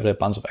 I just gave it a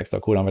bunch of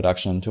extra cooldown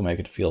reduction to make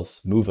it feel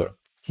smoother.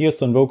 Here's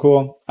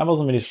Senboku. I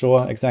wasn't really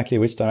sure exactly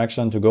which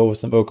direction to go with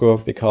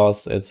Senboku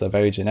because it's a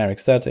very generic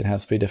set. It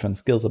has 3 different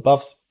skills and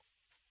buffs.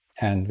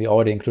 And we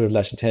already included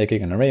Lashing Tail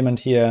Kick and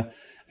Arrayment here.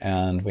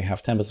 And we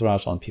have Tempest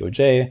Rush on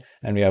POJ.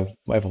 And we have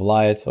Wave of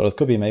Light. So this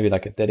could be maybe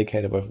like a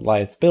dedicated Wave of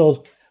Light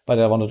build. But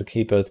I wanted to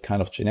keep it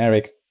kind of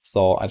generic.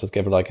 So I just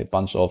gave it like a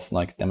bunch of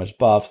like damage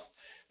buffs,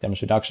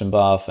 damage reduction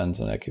buff, and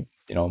like,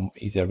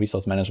 easier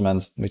resource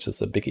management, which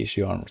is a big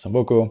issue on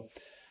Senboku.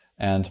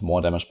 And more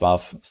damage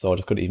buff. So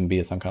this could even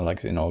be some kind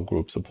of like,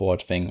 group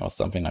support thing or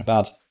something like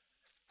that.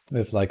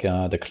 With like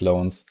the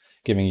clones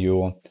giving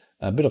you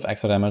a bit of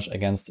extra damage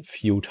against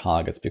few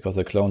targets, because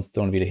the clones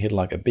don't really hit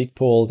like a big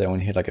pull, they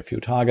only hit like a few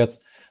targets.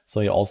 So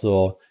you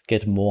also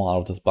get more out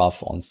of this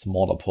buff on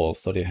smaller pulls,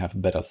 so they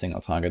have better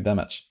single target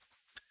damage.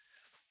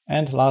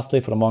 And lastly,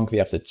 for the monk, we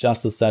have the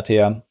Justice set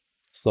here.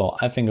 So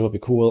I think it would be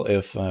cool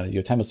if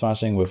you're Tempest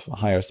Rushing with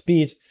higher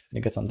speed, you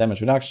get some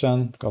damage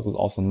reduction, because it's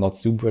also not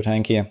super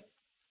tanky.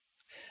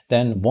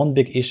 Then one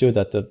big issue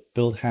that the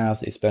build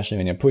has, especially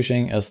when you're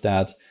pushing, is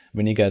that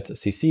when you get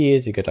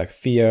CC'd, you get like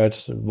feared,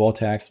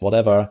 vortex,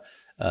 whatever,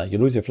 you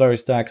lose your flurry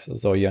stacks,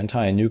 so your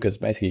entire nuke is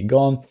basically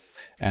gone.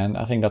 And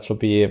I think that should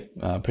be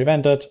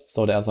prevented.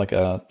 So there's like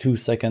a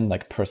 2-second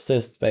like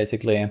persist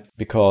basically,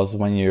 because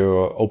when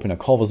you open a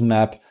Corvus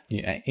map,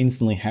 you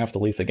instantly have to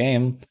leave the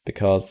game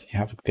because you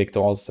have to kick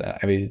doors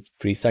every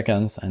 3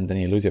 seconds and then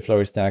you lose your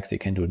flurry stacks. You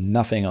can do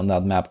nothing on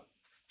that map.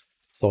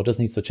 So this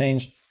needs to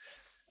change.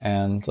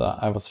 And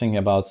I was thinking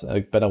about a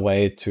better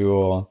way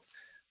to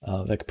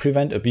like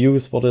prevent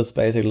abuse for this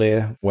basically,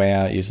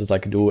 where you just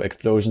like do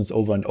explosions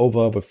over and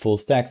over with full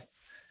stacks.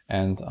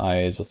 And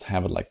I just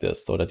have it like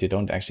this so that you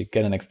don't actually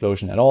get an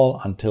explosion at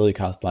all until you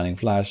cast Blinding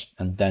Flash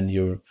and then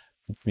you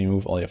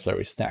remove all your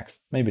flurry stacks.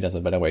 Maybe there's a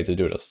better way to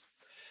do this.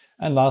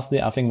 And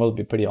lastly, I think what would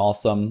be pretty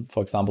awesome,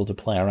 for example, to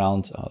play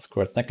around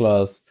Squirt's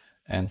Necklace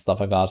and stuff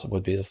like that,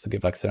 would be just to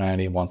give like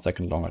Serenity 1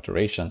 second longer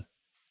duration.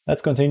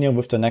 Let's continue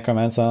with the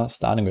Necromancer,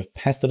 starting with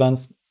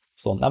Pestilence.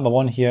 So number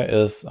 1 here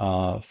is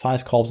 5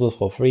 corpses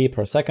for free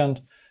per second.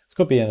 This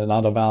could be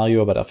another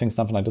value, but I think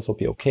something like this would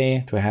be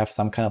okay to have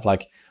some kind of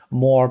like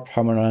more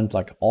permanent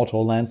like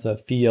auto lancer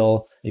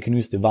feel. You can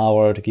use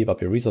Devour to keep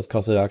up your resource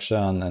cost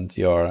reduction and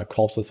your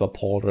corpses for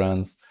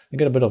pauldrons. You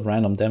get a bit of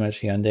random damage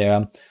here and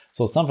there.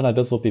 So something like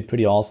this would be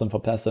pretty awesome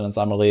for Pestilence,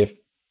 I believe.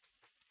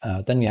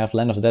 Then we have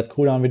Land of the Dead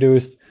cooldown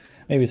reduced.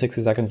 Maybe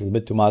 60 seconds is a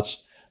bit too much.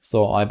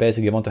 So I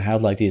basically want to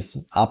have like these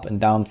up and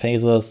down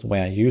phases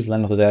where I use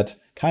Land of the Dead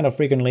kind of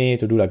frequently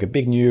to do like a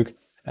big nuke.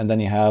 And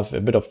then you have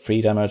a bit of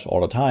free damage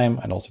all the time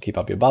and also keep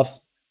up your buffs.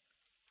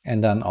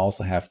 And then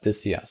also have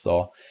this here,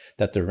 so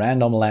that the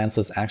random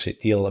lances actually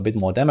deal a bit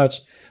more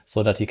damage,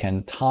 so that you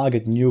can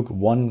target nuke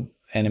one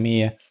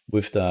enemy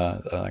with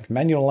the like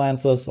manual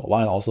lances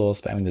while also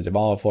spamming the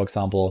Devour, for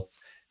example,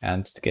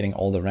 and getting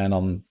all the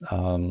random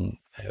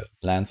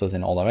lances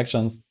in all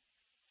directions.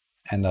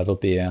 And that would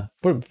be a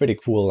pretty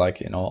cool,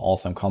 like,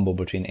 awesome combo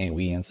between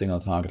AoE and single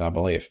target, I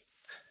believe.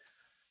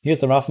 Here's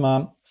the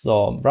Rathma.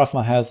 So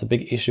Rathma has a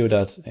big issue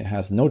that it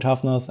has no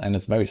toughness and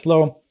it's very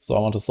slow. So I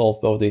want to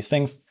solve both these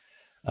things.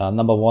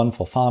 Number 1,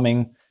 for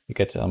farming, you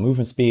get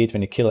movement speed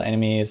when you kill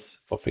enemies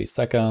for 3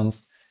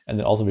 seconds. And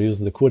it also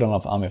reduces the cooldown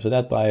of Army of the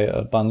Dead by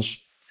a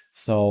bunch.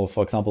 So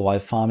for example, while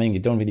farming, you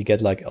don't really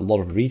get like a lot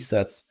of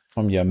resets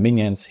from your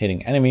minions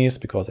hitting enemies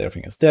because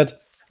everything is dead.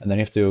 And then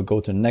you have to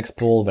go to the next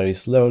pull very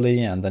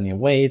slowly, and then you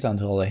wait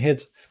until they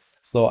hit.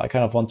 So I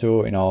kind of want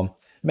to, you know,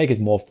 make it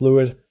more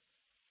fluid.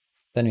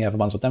 Then we have a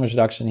bunch of damage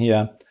reduction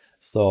here.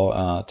 So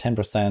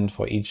 10%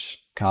 for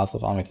each cast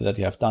of army that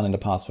you have done in the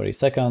past 30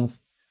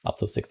 seconds, up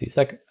to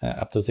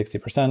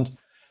 60%.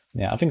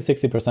 Yeah, I think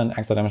 60%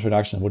 extra damage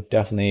reduction would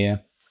definitely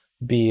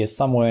be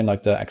somewhere in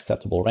like the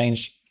acceptable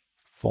range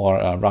for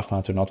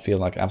Ravma to not feel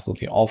like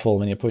absolutely awful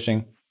when you're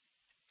pushing.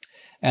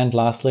 And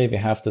lastly, we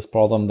have this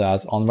problem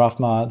that on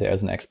Ravma there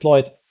is an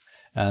exploit,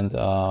 and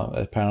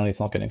apparently it's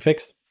not getting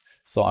fixed.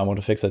 So I want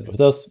to fix it with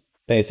this.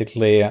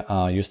 Basically,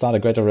 you start a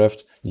Greater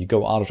Rift, you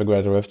go out of the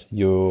Greater Rift,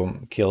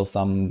 you kill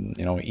some,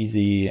 you know,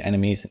 easy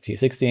enemies in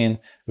T16,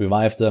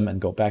 revive them,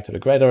 and go back to the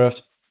Greater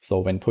Rift. So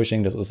when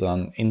pushing, this is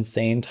an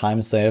insane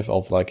time save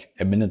of like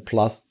a minute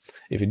plus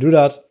if you do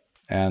that,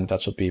 and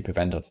that should be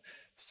prevented.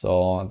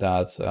 So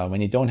that when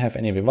you don't have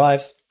any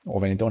revives, or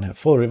when you don't have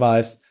full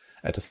revives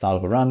at the start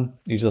of a run,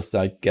 you just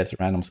like get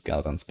random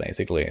skeletons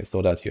basically,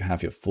 so that you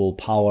have your full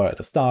power at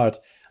the start,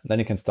 and then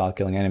you can start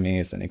killing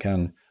enemies and you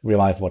can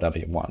revive whatever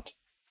you want.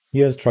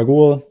 Here's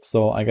Dragul.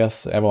 So I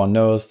guess everyone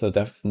knows the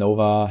Death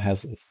Nova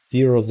has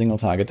 0 single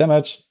target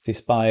damage,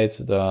 despite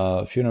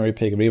the Funerary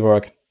Pig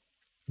rework.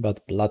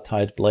 But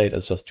Blood-Tide Blade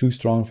is just too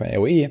strong for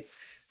AoE,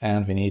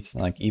 and we need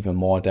like even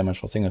more damage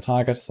for single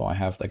target. So I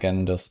have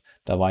again this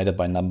divided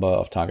by number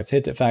of targets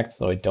hit effect,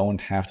 so I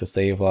don't have to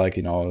save like,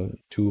 you know,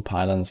 2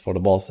 pylons for the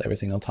boss every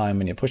single time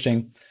when you're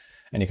pushing.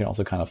 And you can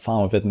also kind of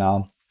farm with it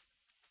now.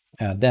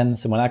 Then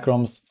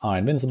Simulacrums are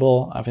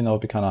invincible. I think that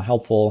would be kind of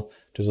helpful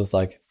to just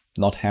like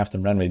not have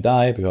them randomly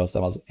die, because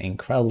that was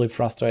incredibly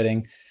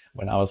frustrating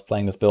when I was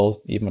playing this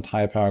build. Even with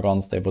higher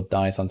paragons, they would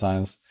die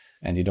sometimes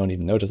and you don't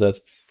even notice it.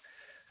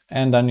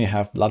 And then you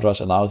have Blood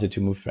Rush allows you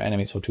to move through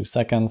enemies for 2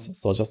 seconds,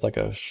 so just like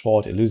a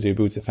short illusory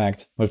boots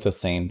effect with the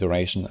same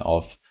duration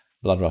of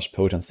Blood Rush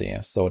potency,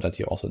 so that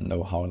you also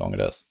know how long it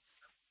is.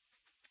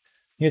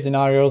 Here's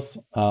Scenarios,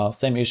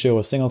 same issue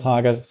with single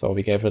target, so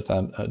we gave it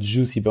a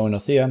juicy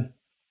bonus here.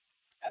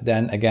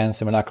 Then again,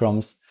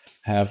 Simulacrums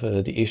have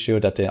the issue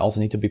that they also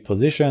need to be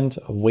positioned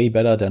way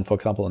better than, for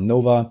example, a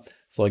Nova.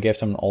 So I gave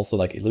them also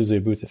like illusory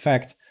boots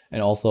effect,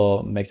 and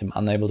also make them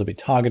unable to be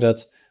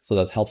targeted, so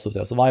that helps with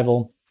their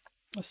survival.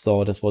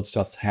 So this would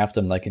just have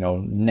them like, you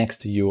know,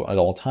 next to you at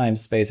all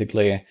times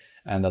basically,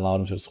 and allow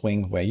them to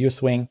swing where you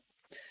swing.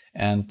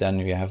 And then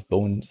we have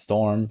Bone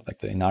Storm, like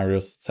the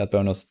Inarius set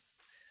bonus,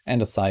 and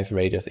the Scythe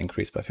radius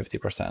increased by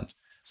 50%.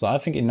 So I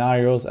think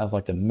Inarius as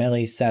like the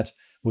melee set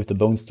with the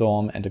Bone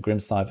Storm and the Grim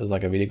Scythe is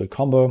like a really good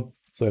combo.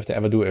 So if they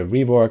ever do a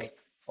rework,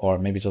 or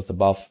maybe just a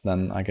buff,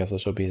 then I guess it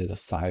should be the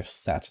Scythe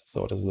set.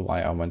 So this is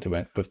why I went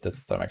with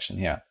this direction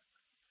here.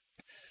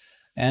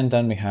 And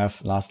then we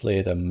have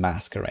lastly the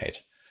Masquerade.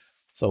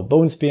 So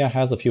Bone Spear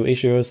has a few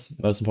issues.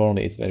 Most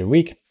importantly, it's very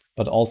weak,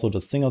 but also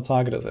the single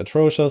target is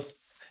atrocious.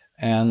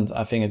 And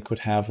I think it could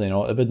have, you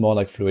know, a bit more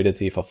like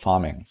fluidity for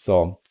farming.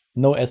 So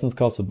no essence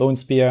cost for Bone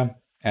Spear,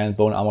 and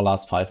Bone Armor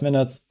lasts 5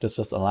 minutes. This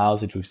just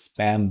allows you to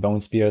spam Bone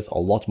Spears a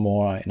lot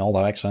more in all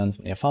directions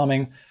when you're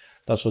farming.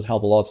 That should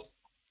help a lot.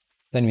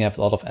 Then we have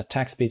a lot of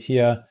attack speed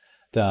here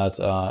that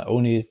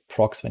only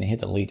procs when you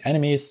hit elite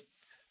enemies.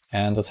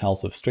 And this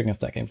helps with stricken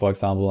stacking, for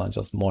example, and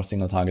just more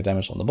single target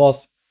damage on the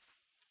boss.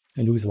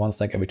 You lose 1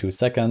 stack every 2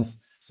 seconds.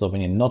 So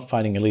when you're not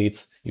fighting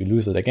elites, you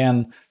lose it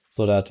again,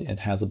 so that it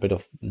has a bit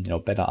of, you know,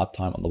 better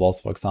uptime on the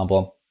boss, for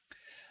example.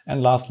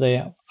 And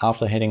lastly,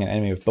 after hitting an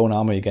enemy with Bone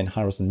Armor, you gain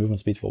 100% movement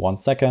speed for 1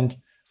 second,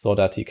 so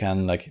that you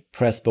can like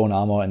press Bone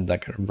Armor and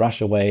like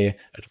rush away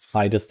at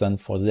high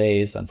distance for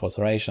Zays and for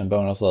Serration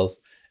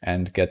bonuses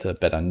and get a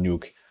better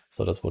nuke.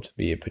 So this would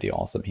be pretty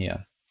awesome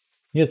here.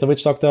 Here's the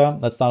Witch Doctor.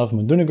 Let's start with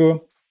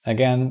Mundunugu.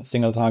 Again,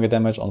 single target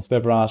damage on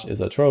Spirit Barrage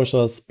is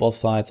atrocious. Boss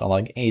fights are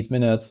like 8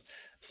 minutes,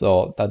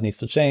 so that needs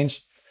to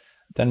change.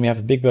 Then we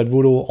have Big Bird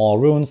Voodoo, all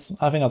runes.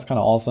 I think that's kind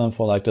of awesome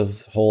for like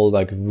this whole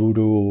like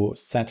voodoo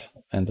set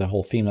and the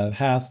whole theme that it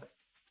has.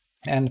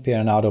 And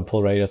Piranado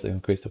pull radius is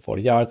increased to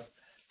 40 yards.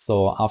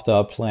 So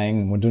after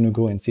playing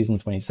Mundunugu in season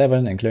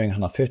 27 and clearing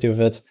 150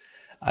 with it,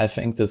 I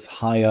think this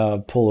higher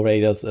pull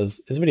radius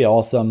is really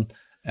awesome.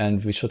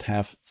 And we should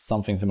have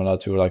something similar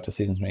to like the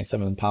season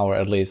 27 power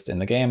at least in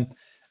the game.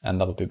 And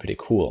that would be pretty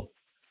cool.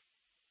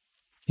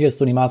 Here's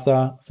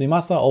Sunimasa.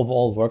 Sunimasa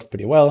overall works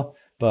pretty well,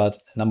 but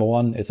number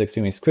 1, it's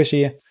extremely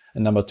squishy,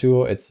 and number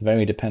 2, it's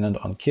very dependent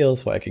on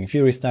kills for Echoing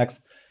Fury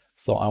stacks.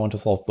 So I want to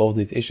solve both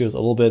these issues a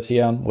little bit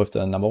here with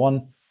the number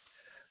 1.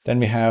 Then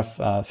we have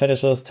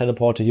fetishes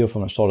teleport to you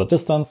from a shorter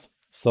distance.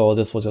 So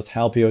this will just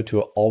help you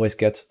to always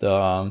get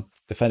the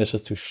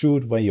fetishes to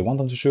shoot where you want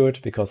them to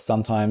shoot, because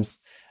sometimes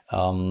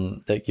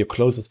your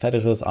closest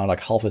fetishes are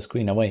like half a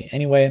screen away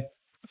anyway.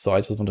 So I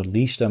just want to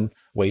leash them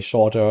way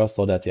shorter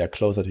so that they are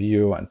closer to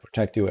you and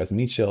protect you as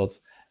meat shields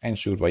and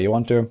shoot where you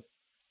want to.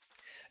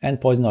 And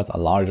poison darts are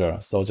larger,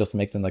 so just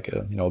make them like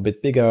a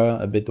bit bigger,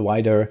 a bit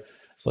wider,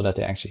 so that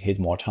they actually hit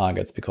more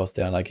targets, because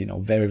they're like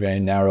very,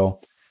 very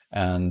narrow,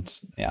 and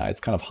yeah,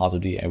 it's kind of hard to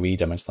do AoE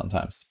damage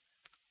sometimes.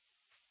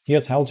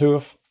 Here's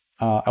Helltooth.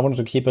 I wanted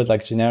to keep it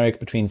like generic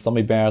between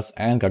zombie bears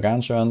and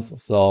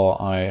gargantuans, so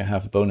I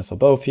have a bonus for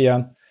both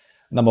here.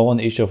 Number one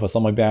issue for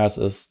zombie bears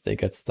is they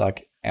get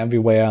stuck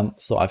everywhere,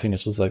 so I think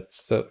it's just like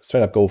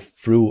straight up go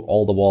through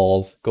all the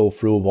walls, go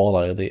through wall,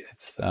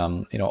 it's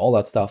you know, all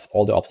that stuff,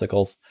 all the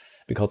obstacles,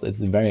 because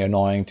it's very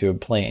annoying to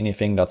play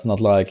anything that's not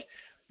like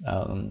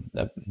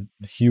a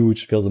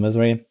huge Fields of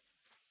Misery.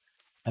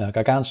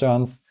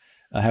 Gargantuans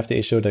have the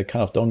issue they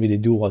kind of don't really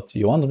do what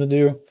you want them to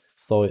do,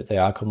 so they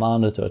are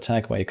commanded to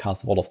attack where you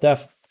cast Wall of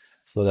Death,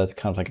 so that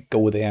kind of like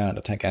go there and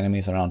attack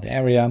enemies around the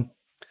area.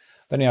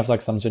 Then you have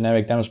like some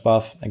generic damage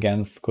buff,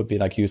 again, could be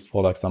like used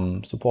for like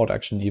some support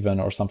action even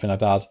or something like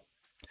that.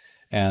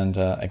 And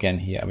again,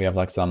 here we have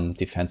like some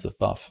defensive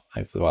buff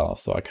as well,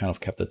 so I kind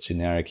of kept it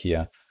generic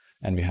here.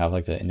 And we have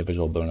like the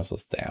individual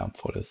bonuses there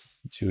for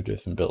these two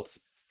different builds.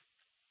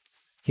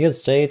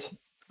 Here's Jade.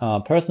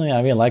 Personally,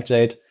 I really like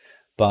Jade,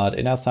 but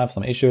it does have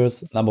some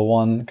issues. Number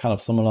one, kind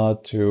of similar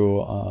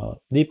to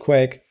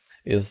Leapquake,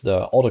 is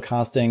the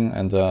auto-casting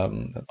and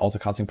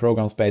auto-casting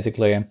programs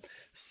basically.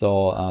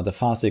 So the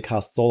faster you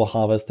cast Soul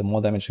Harvest, the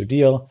more damage you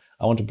deal.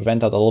 I want to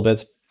prevent that a little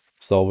bit.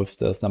 So with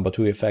this number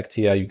 2 effect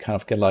here, you kind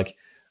of get like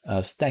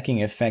a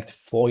stacking effect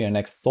for your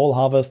next Soul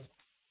Harvest.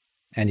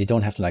 And you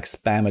don't have to like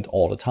spam it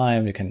all the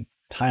time. You can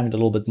time it a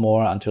little bit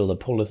more until the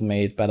pull is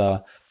made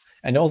better.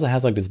 And it also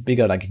has like this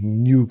bigger like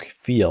nuke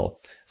feel.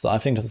 So I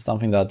think this is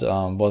something that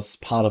was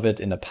part of it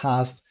in the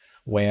past,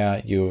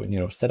 where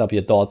you set up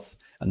your dots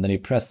and then you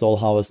press Soul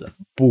Harvest and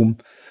boom.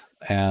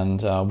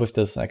 And with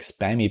this like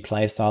spammy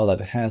playstyle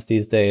that it has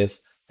these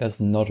days, that's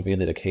not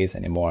really the case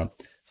anymore.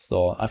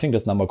 So I think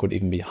this number could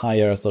even be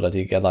higher, so that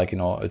you get like,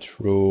 a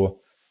true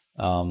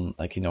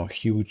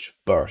huge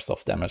burst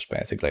of damage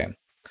basically.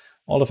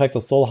 All effects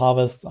of Soul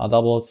Harvest are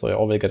doubled, so you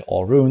already get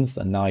all runes,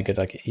 and now you get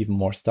like even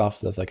more stuff.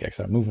 There's like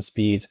extra movement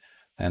speed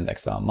and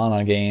extra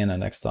mana gain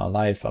and extra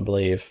life, I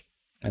believe,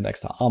 and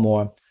extra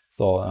armor.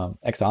 So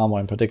extra armor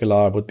in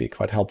particular would be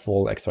quite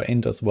helpful, extra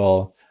int as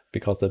well,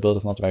 because the build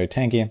is not very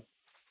tanky.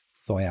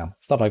 So yeah,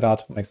 stuff like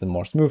that makes it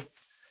more smooth.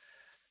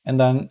 And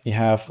then you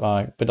have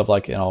a bit of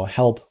like,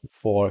 help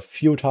for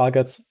few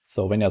targets.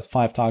 So when there's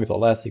 5 targets or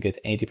less, you get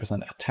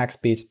 80% attack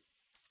speed.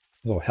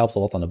 So it helps a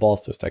lot on the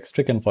boss to stack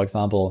Stricken, for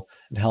example.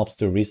 It helps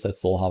to reset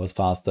Soul Harvest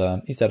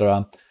faster,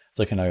 etc.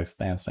 So you can like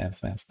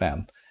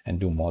spam, and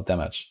do more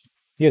damage.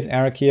 Here's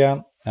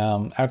Arakia.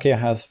 Arakia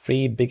has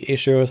 3 big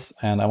issues,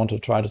 and I want to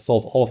try to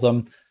solve all of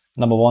them.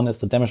 Number 1 is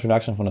the damage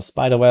reduction from the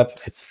spider web.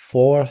 It's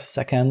 4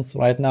 seconds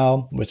right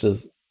now, which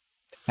is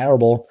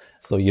terrible.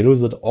 So you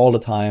lose it all the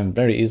time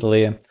very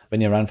easily when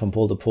you run from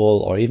pull to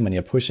pull, or even when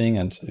you're pushing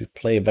and you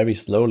play very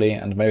slowly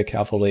and very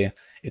carefully.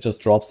 It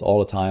just drops all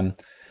the time.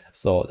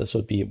 So this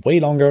should be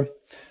way longer.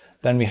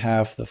 Then we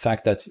have the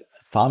fact that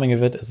farming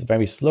of it is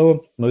very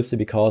slow, mostly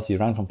because you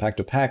run from pack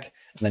to pack,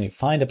 and then you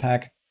find a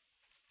pack,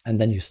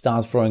 and then you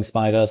start throwing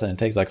spiders, and it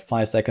takes like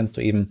 5 seconds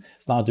to even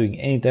start doing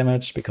any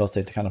damage, because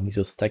they kind of need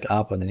to stack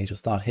up and they need to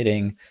start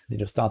hitting, they need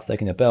to start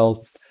stacking the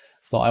belt.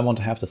 So I want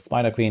to have the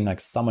Spider Queen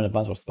like summon a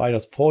bunch of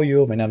spiders for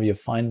you whenever you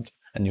find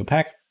a new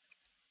pack.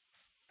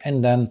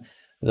 And then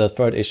the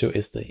third issue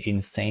is the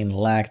insane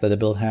lag that the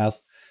build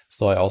has.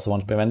 So I also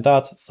want to prevent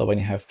that. So when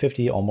you have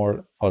 50 or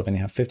more, or when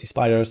you have 50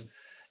 spiders,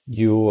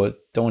 you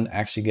don't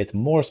actually get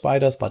more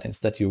spiders, but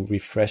instead you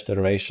refresh the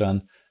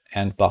duration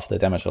and buff the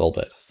damage a little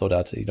bit, so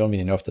that you don't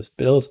really nerf this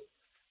build,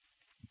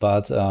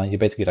 but you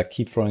basically like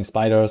keep throwing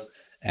spiders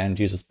and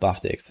you just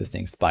buff the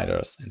existing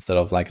spiders instead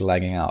of like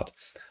lagging out.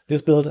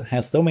 This build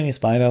has so many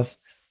spiders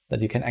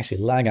that you can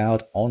actually lag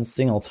out on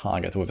single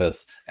target with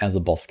this as a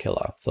boss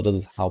killer. So this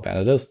is how bad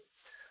it is.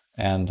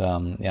 And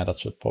yeah, that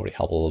should probably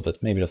help a little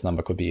bit. Maybe this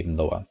number could be even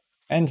lower.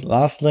 And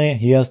lastly,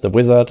 here's the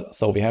wizard.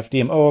 So we have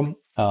DMO.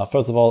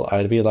 First of all,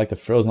 I really like the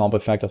Frozen Orb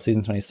effect of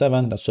Season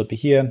 27. That should be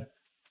here.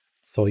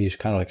 So you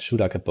kind of like shoot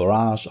like a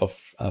barrage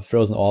of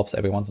Frozen Orbs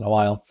every once in a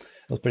while.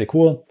 That's pretty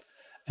cool.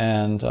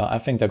 And I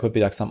think there could be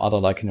like some other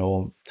like,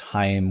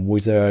 time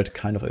wizard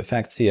kind of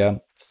effects here.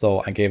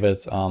 So I gave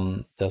it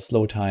the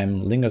slow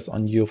time lingers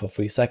on you for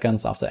 3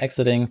 seconds after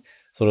exiting.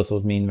 So this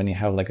would mean when you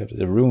have like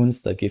the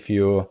runes that give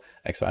you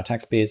extra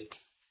attack speed,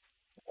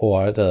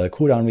 or the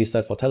cooldown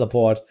reset for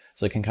teleport.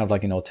 So you can kind of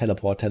like,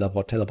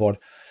 teleport,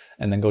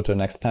 and then go to the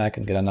next pack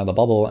and get another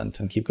bubble and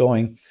then keep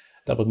going.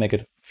 That would make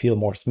it feel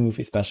more smooth,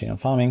 especially in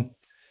farming.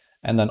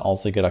 And then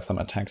also you get like some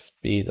attack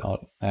speed or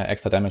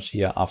extra damage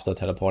here after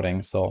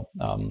teleporting. So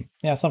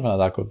yeah, something like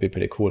that could be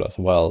pretty cool as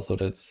well. So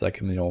that's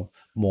like,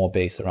 more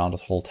based around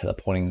this whole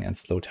teleporting and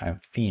slow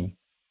time theme.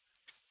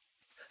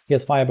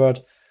 Here's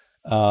Firebird.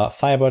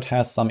 Firebird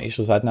has some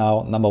issues right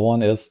now. Number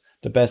 1 is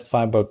the best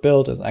Firebird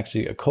build is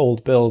actually a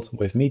cold build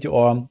with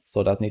Meteor.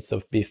 So that needs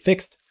to be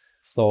fixed.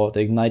 So the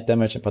ignite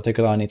damage in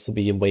particular needs to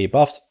be way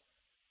buffed.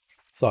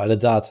 So I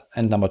did that.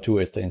 And number 2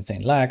 is the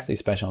insane lags,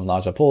 especially on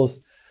larger pulls.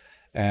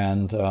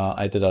 And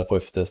I did that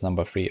with this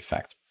number 3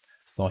 effect.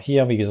 So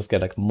here we just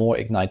get like more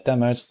ignite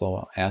damage.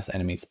 So as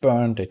enemies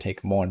burn, they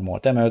take more and more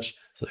damage.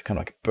 So they kind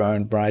of like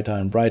burn brighter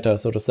and brighter,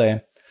 so to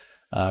say.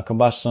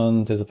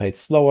 Combustion dissipates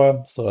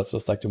slower. So that's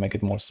just like to make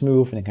it more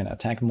smooth and you can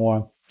attack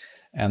more.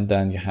 and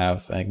then you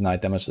have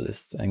ignite damage that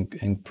is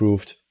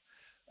improved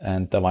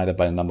and divided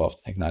by the number of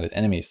ignited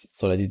enemies,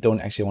 so that you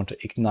don't actually want to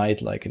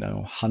ignite like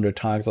 100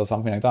 targets or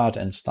something like that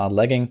and start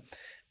lagging,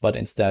 but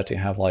instead you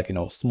have like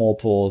small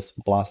pulls,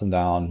 blast them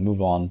down,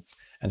 move on,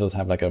 and just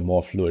have like a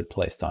more fluid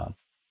playstyle.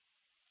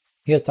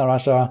 Here's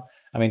Tarasha.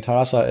 I mean,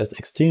 Tarasha is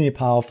extremely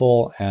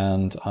powerful,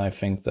 and I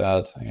think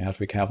that you have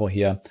to be careful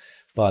here.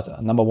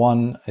 But number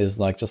one is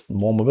like just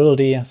more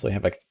mobility, so you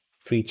have like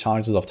 3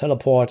 charges of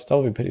teleport. That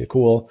would be pretty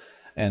cool,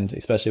 and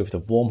especially with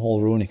the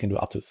wormhole rune, you can do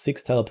up to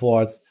 6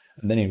 teleports,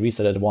 and then you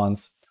reset it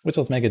once, which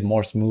does make it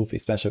more smooth,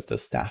 especially with the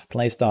staff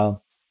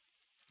playstyle.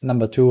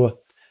 Number 2,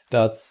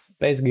 that's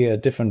basically a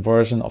different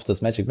version of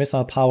this magic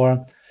missile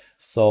power.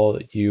 So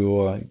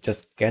you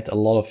just get a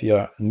lot of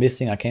your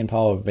missing arcane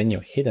power when you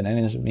hit an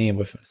enemy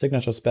with a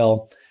signature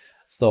spell.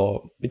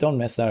 So we don't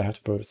necessarily have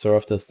to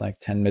preserve this like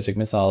 10 magic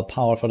missile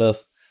power for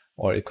this,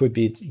 or it could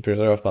be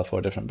preserved but for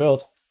a different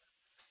build.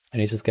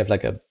 And you just get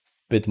like a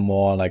bit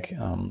more like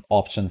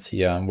options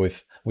here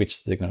with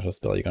which signature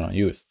spell you're gonna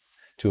use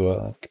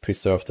to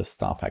preserve the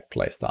star pack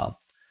playstyle.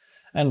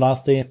 And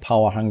lastly,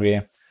 power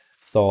hungry.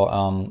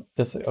 So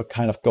this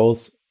kind of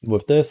goes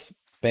with this.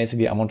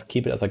 Basically, I want to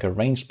keep it as like a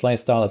ranged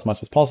playstyle as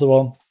much as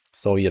possible.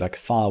 So you're like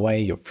far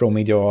away, you throw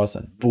meteors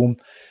and boom.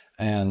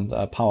 And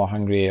power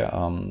hungry,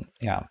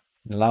 yeah,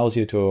 allows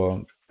you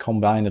to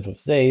combine it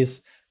with Zaze,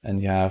 and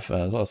you have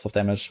lots of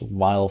damage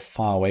while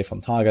far away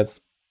from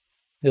targets.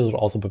 This would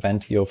also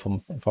prevent you from,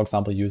 for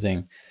example,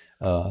 using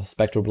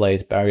Spectral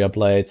Blade, Barrier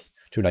Blades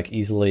to like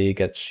easily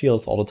get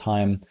shields all the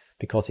time,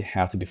 because you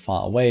have to be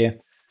far away.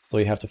 So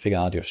you have to figure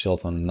out your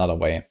shields on another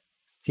way.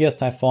 Here's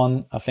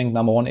Typhon. I think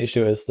number 1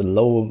 issue is the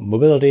low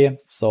mobility.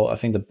 So I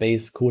think the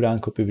base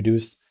cooldown could be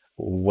reduced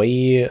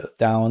way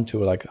down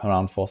to like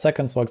around 4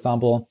 seconds, for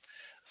example.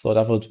 So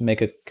that would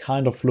make it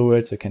kind of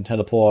fluid. So you can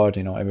teleport,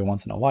 every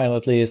once in a while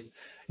at least.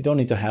 You don't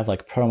need to have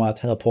like perma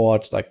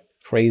teleport like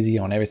crazy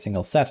on every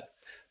single set.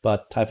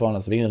 But Typhon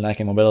is really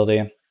lacking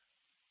mobility.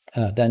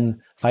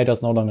 Then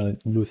fighters no longer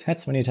lose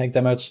heads when you take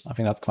damage. I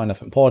think that's kind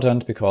of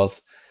important,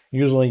 because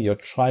usually you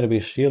try to be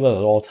shielded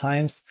at all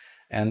times.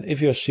 And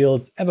if your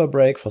shields ever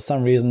break for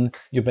some reason,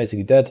 you're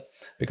basically dead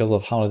because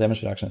of how the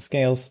damage reduction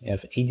scales. You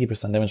have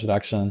 80% damage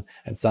reduction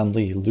and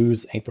suddenly you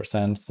lose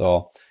 8%.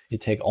 So you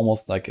take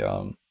almost like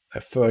a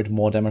third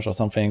more damage or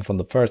something from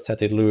the first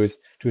head you lose.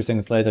 2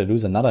 seconds later, you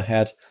lose another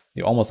head.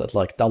 You're almost at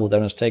like double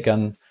damage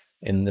taken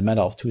in the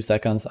matter of 2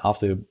 seconds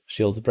after your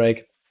shields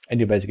break, and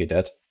you're basically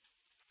dead.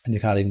 And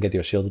you can't even get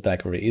your shields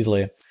back very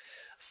easily.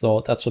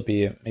 So that should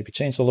be maybe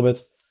changed a little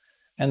bit.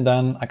 And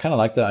then I kind of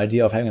like the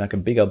idea of having like a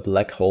bigger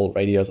black hole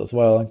radius as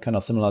well, kind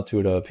of similar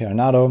to the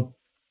Piranado.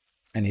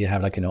 And you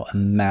have like, a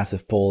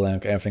massive pull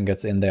and everything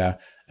gets in there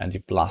and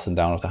you blast them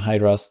down with the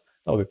Hydras.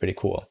 That would be pretty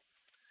cool.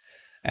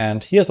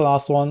 And here's the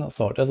last one.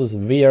 So this is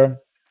Veer.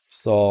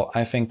 So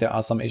I think there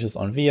are some issues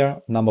on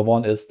Veer. Number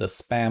 1 is the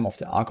spam of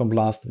the Archon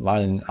Blast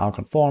while in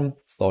Archon form.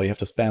 So you have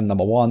to spam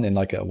number 1 in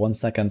like a 1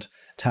 second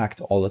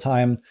tact all the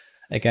time.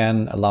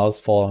 Again, allows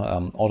for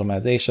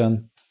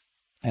automation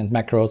and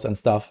macros and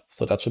stuff,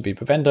 so that should be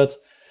prevented.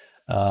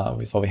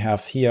 So we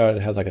have here,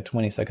 it has like a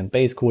 20-second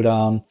base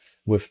cooldown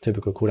with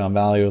typical cooldown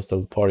values. There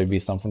will probably be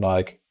something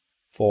like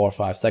 4 or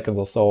 5 seconds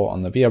or so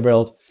on the Veer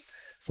build.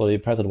 So you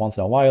press it once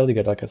in a while, you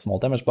get like a small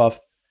damage buff.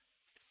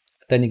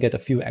 Then you get a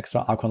few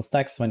extra Archon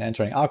stacks when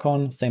entering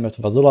Archon, same with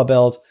the Vasula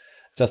build,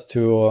 just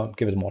to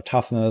give it more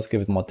toughness,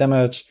 give it more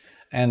damage,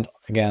 and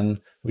again,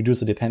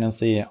 reduce the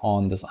dependency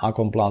on this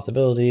Archon Blast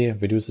ability,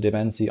 reduce the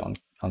dependency on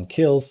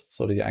kills,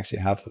 so that you actually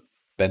have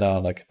better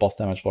like boss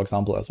damage, for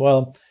example, as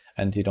well,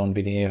 and you don't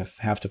really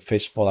have to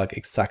fish for like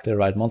exactly the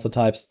right monster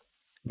types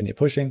when you're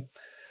pushing.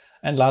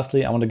 And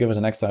lastly, I want to give it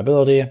an extra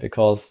ability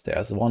because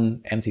there's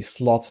 1 empty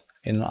slot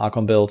in an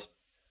Archon build.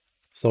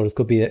 So this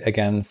could be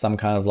again some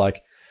kind of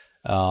like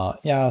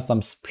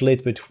some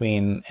split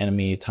between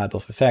enemy type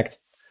of effect.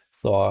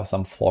 So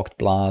some forked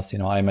blast,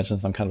 I imagine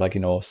some kind of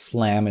like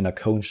slam in a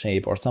cone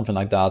shape or something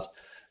like that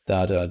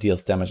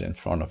deals damage in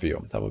front of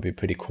you. That would be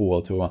pretty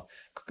cool to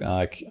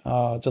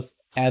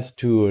just add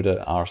to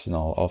the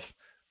arsenal of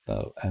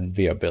the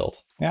Veer build.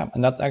 Yeah,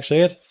 and that's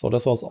actually it. So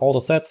this was all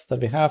the sets that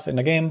we have in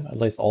the game, at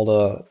least all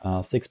the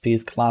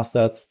 6-piece class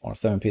sets or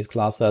 7-piece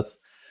class sets.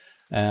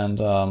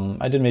 And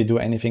I didn't really do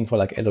anything for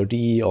like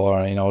LOD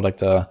or like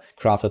the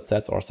crafted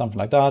sets or something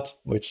like that,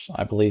 which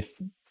I believe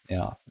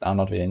are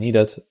not really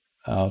needed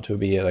to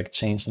be like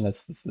changed in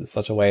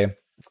such a way.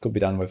 This could be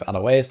done with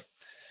other ways.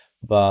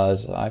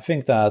 But I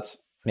think that,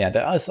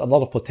 there is a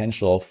lot of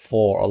potential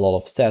for a lot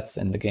of sets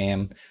in the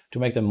game to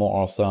make them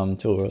more awesome,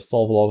 to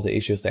solve a lot of the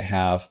issues they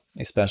have,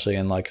 especially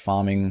in like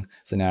farming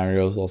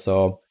scenarios or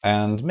so.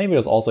 And maybe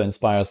this also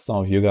inspires some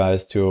of you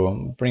guys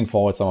to bring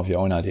forward some of your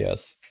own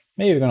ideas.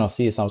 Maybe we're going to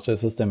see such a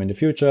system in the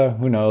future,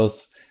 who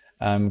knows.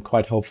 I'm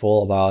quite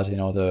hopeful about,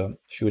 the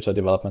future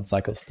development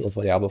cycle still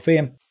for Diablo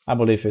 3. I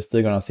believe we're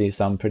still going to see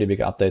some pretty big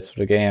updates to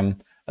the game,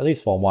 at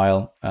least for a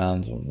while,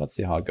 and let's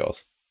see how it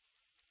goes.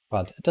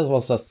 But this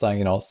was just,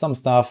 some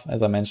stuff,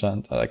 as I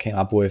mentioned, that I came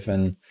up with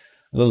in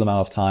a little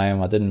amount of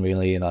time. I didn't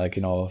really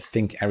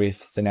think every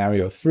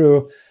scenario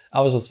through.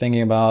 I was just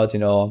thinking about,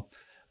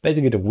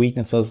 basically the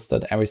weaknesses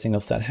that every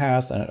single set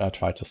has, and I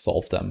tried to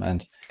solve them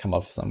and come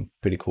up with some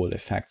pretty cool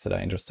effects that are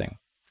interesting.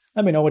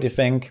 Let me know what you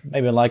think.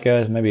 Maybe you like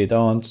it, maybe you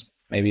don't.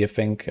 Maybe you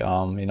think,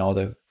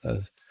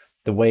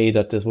 the way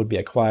that this would be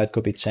acquired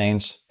could be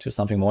changed to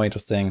something more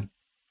interesting.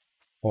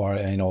 Or,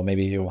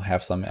 maybe you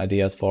have some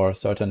ideas for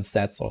certain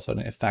sets or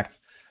certain effects.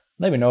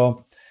 Let me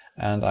know,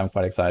 and I'm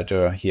quite excited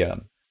to hear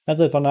them.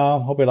 That's it for now.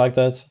 Hope you liked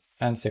it,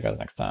 and see you guys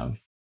next time.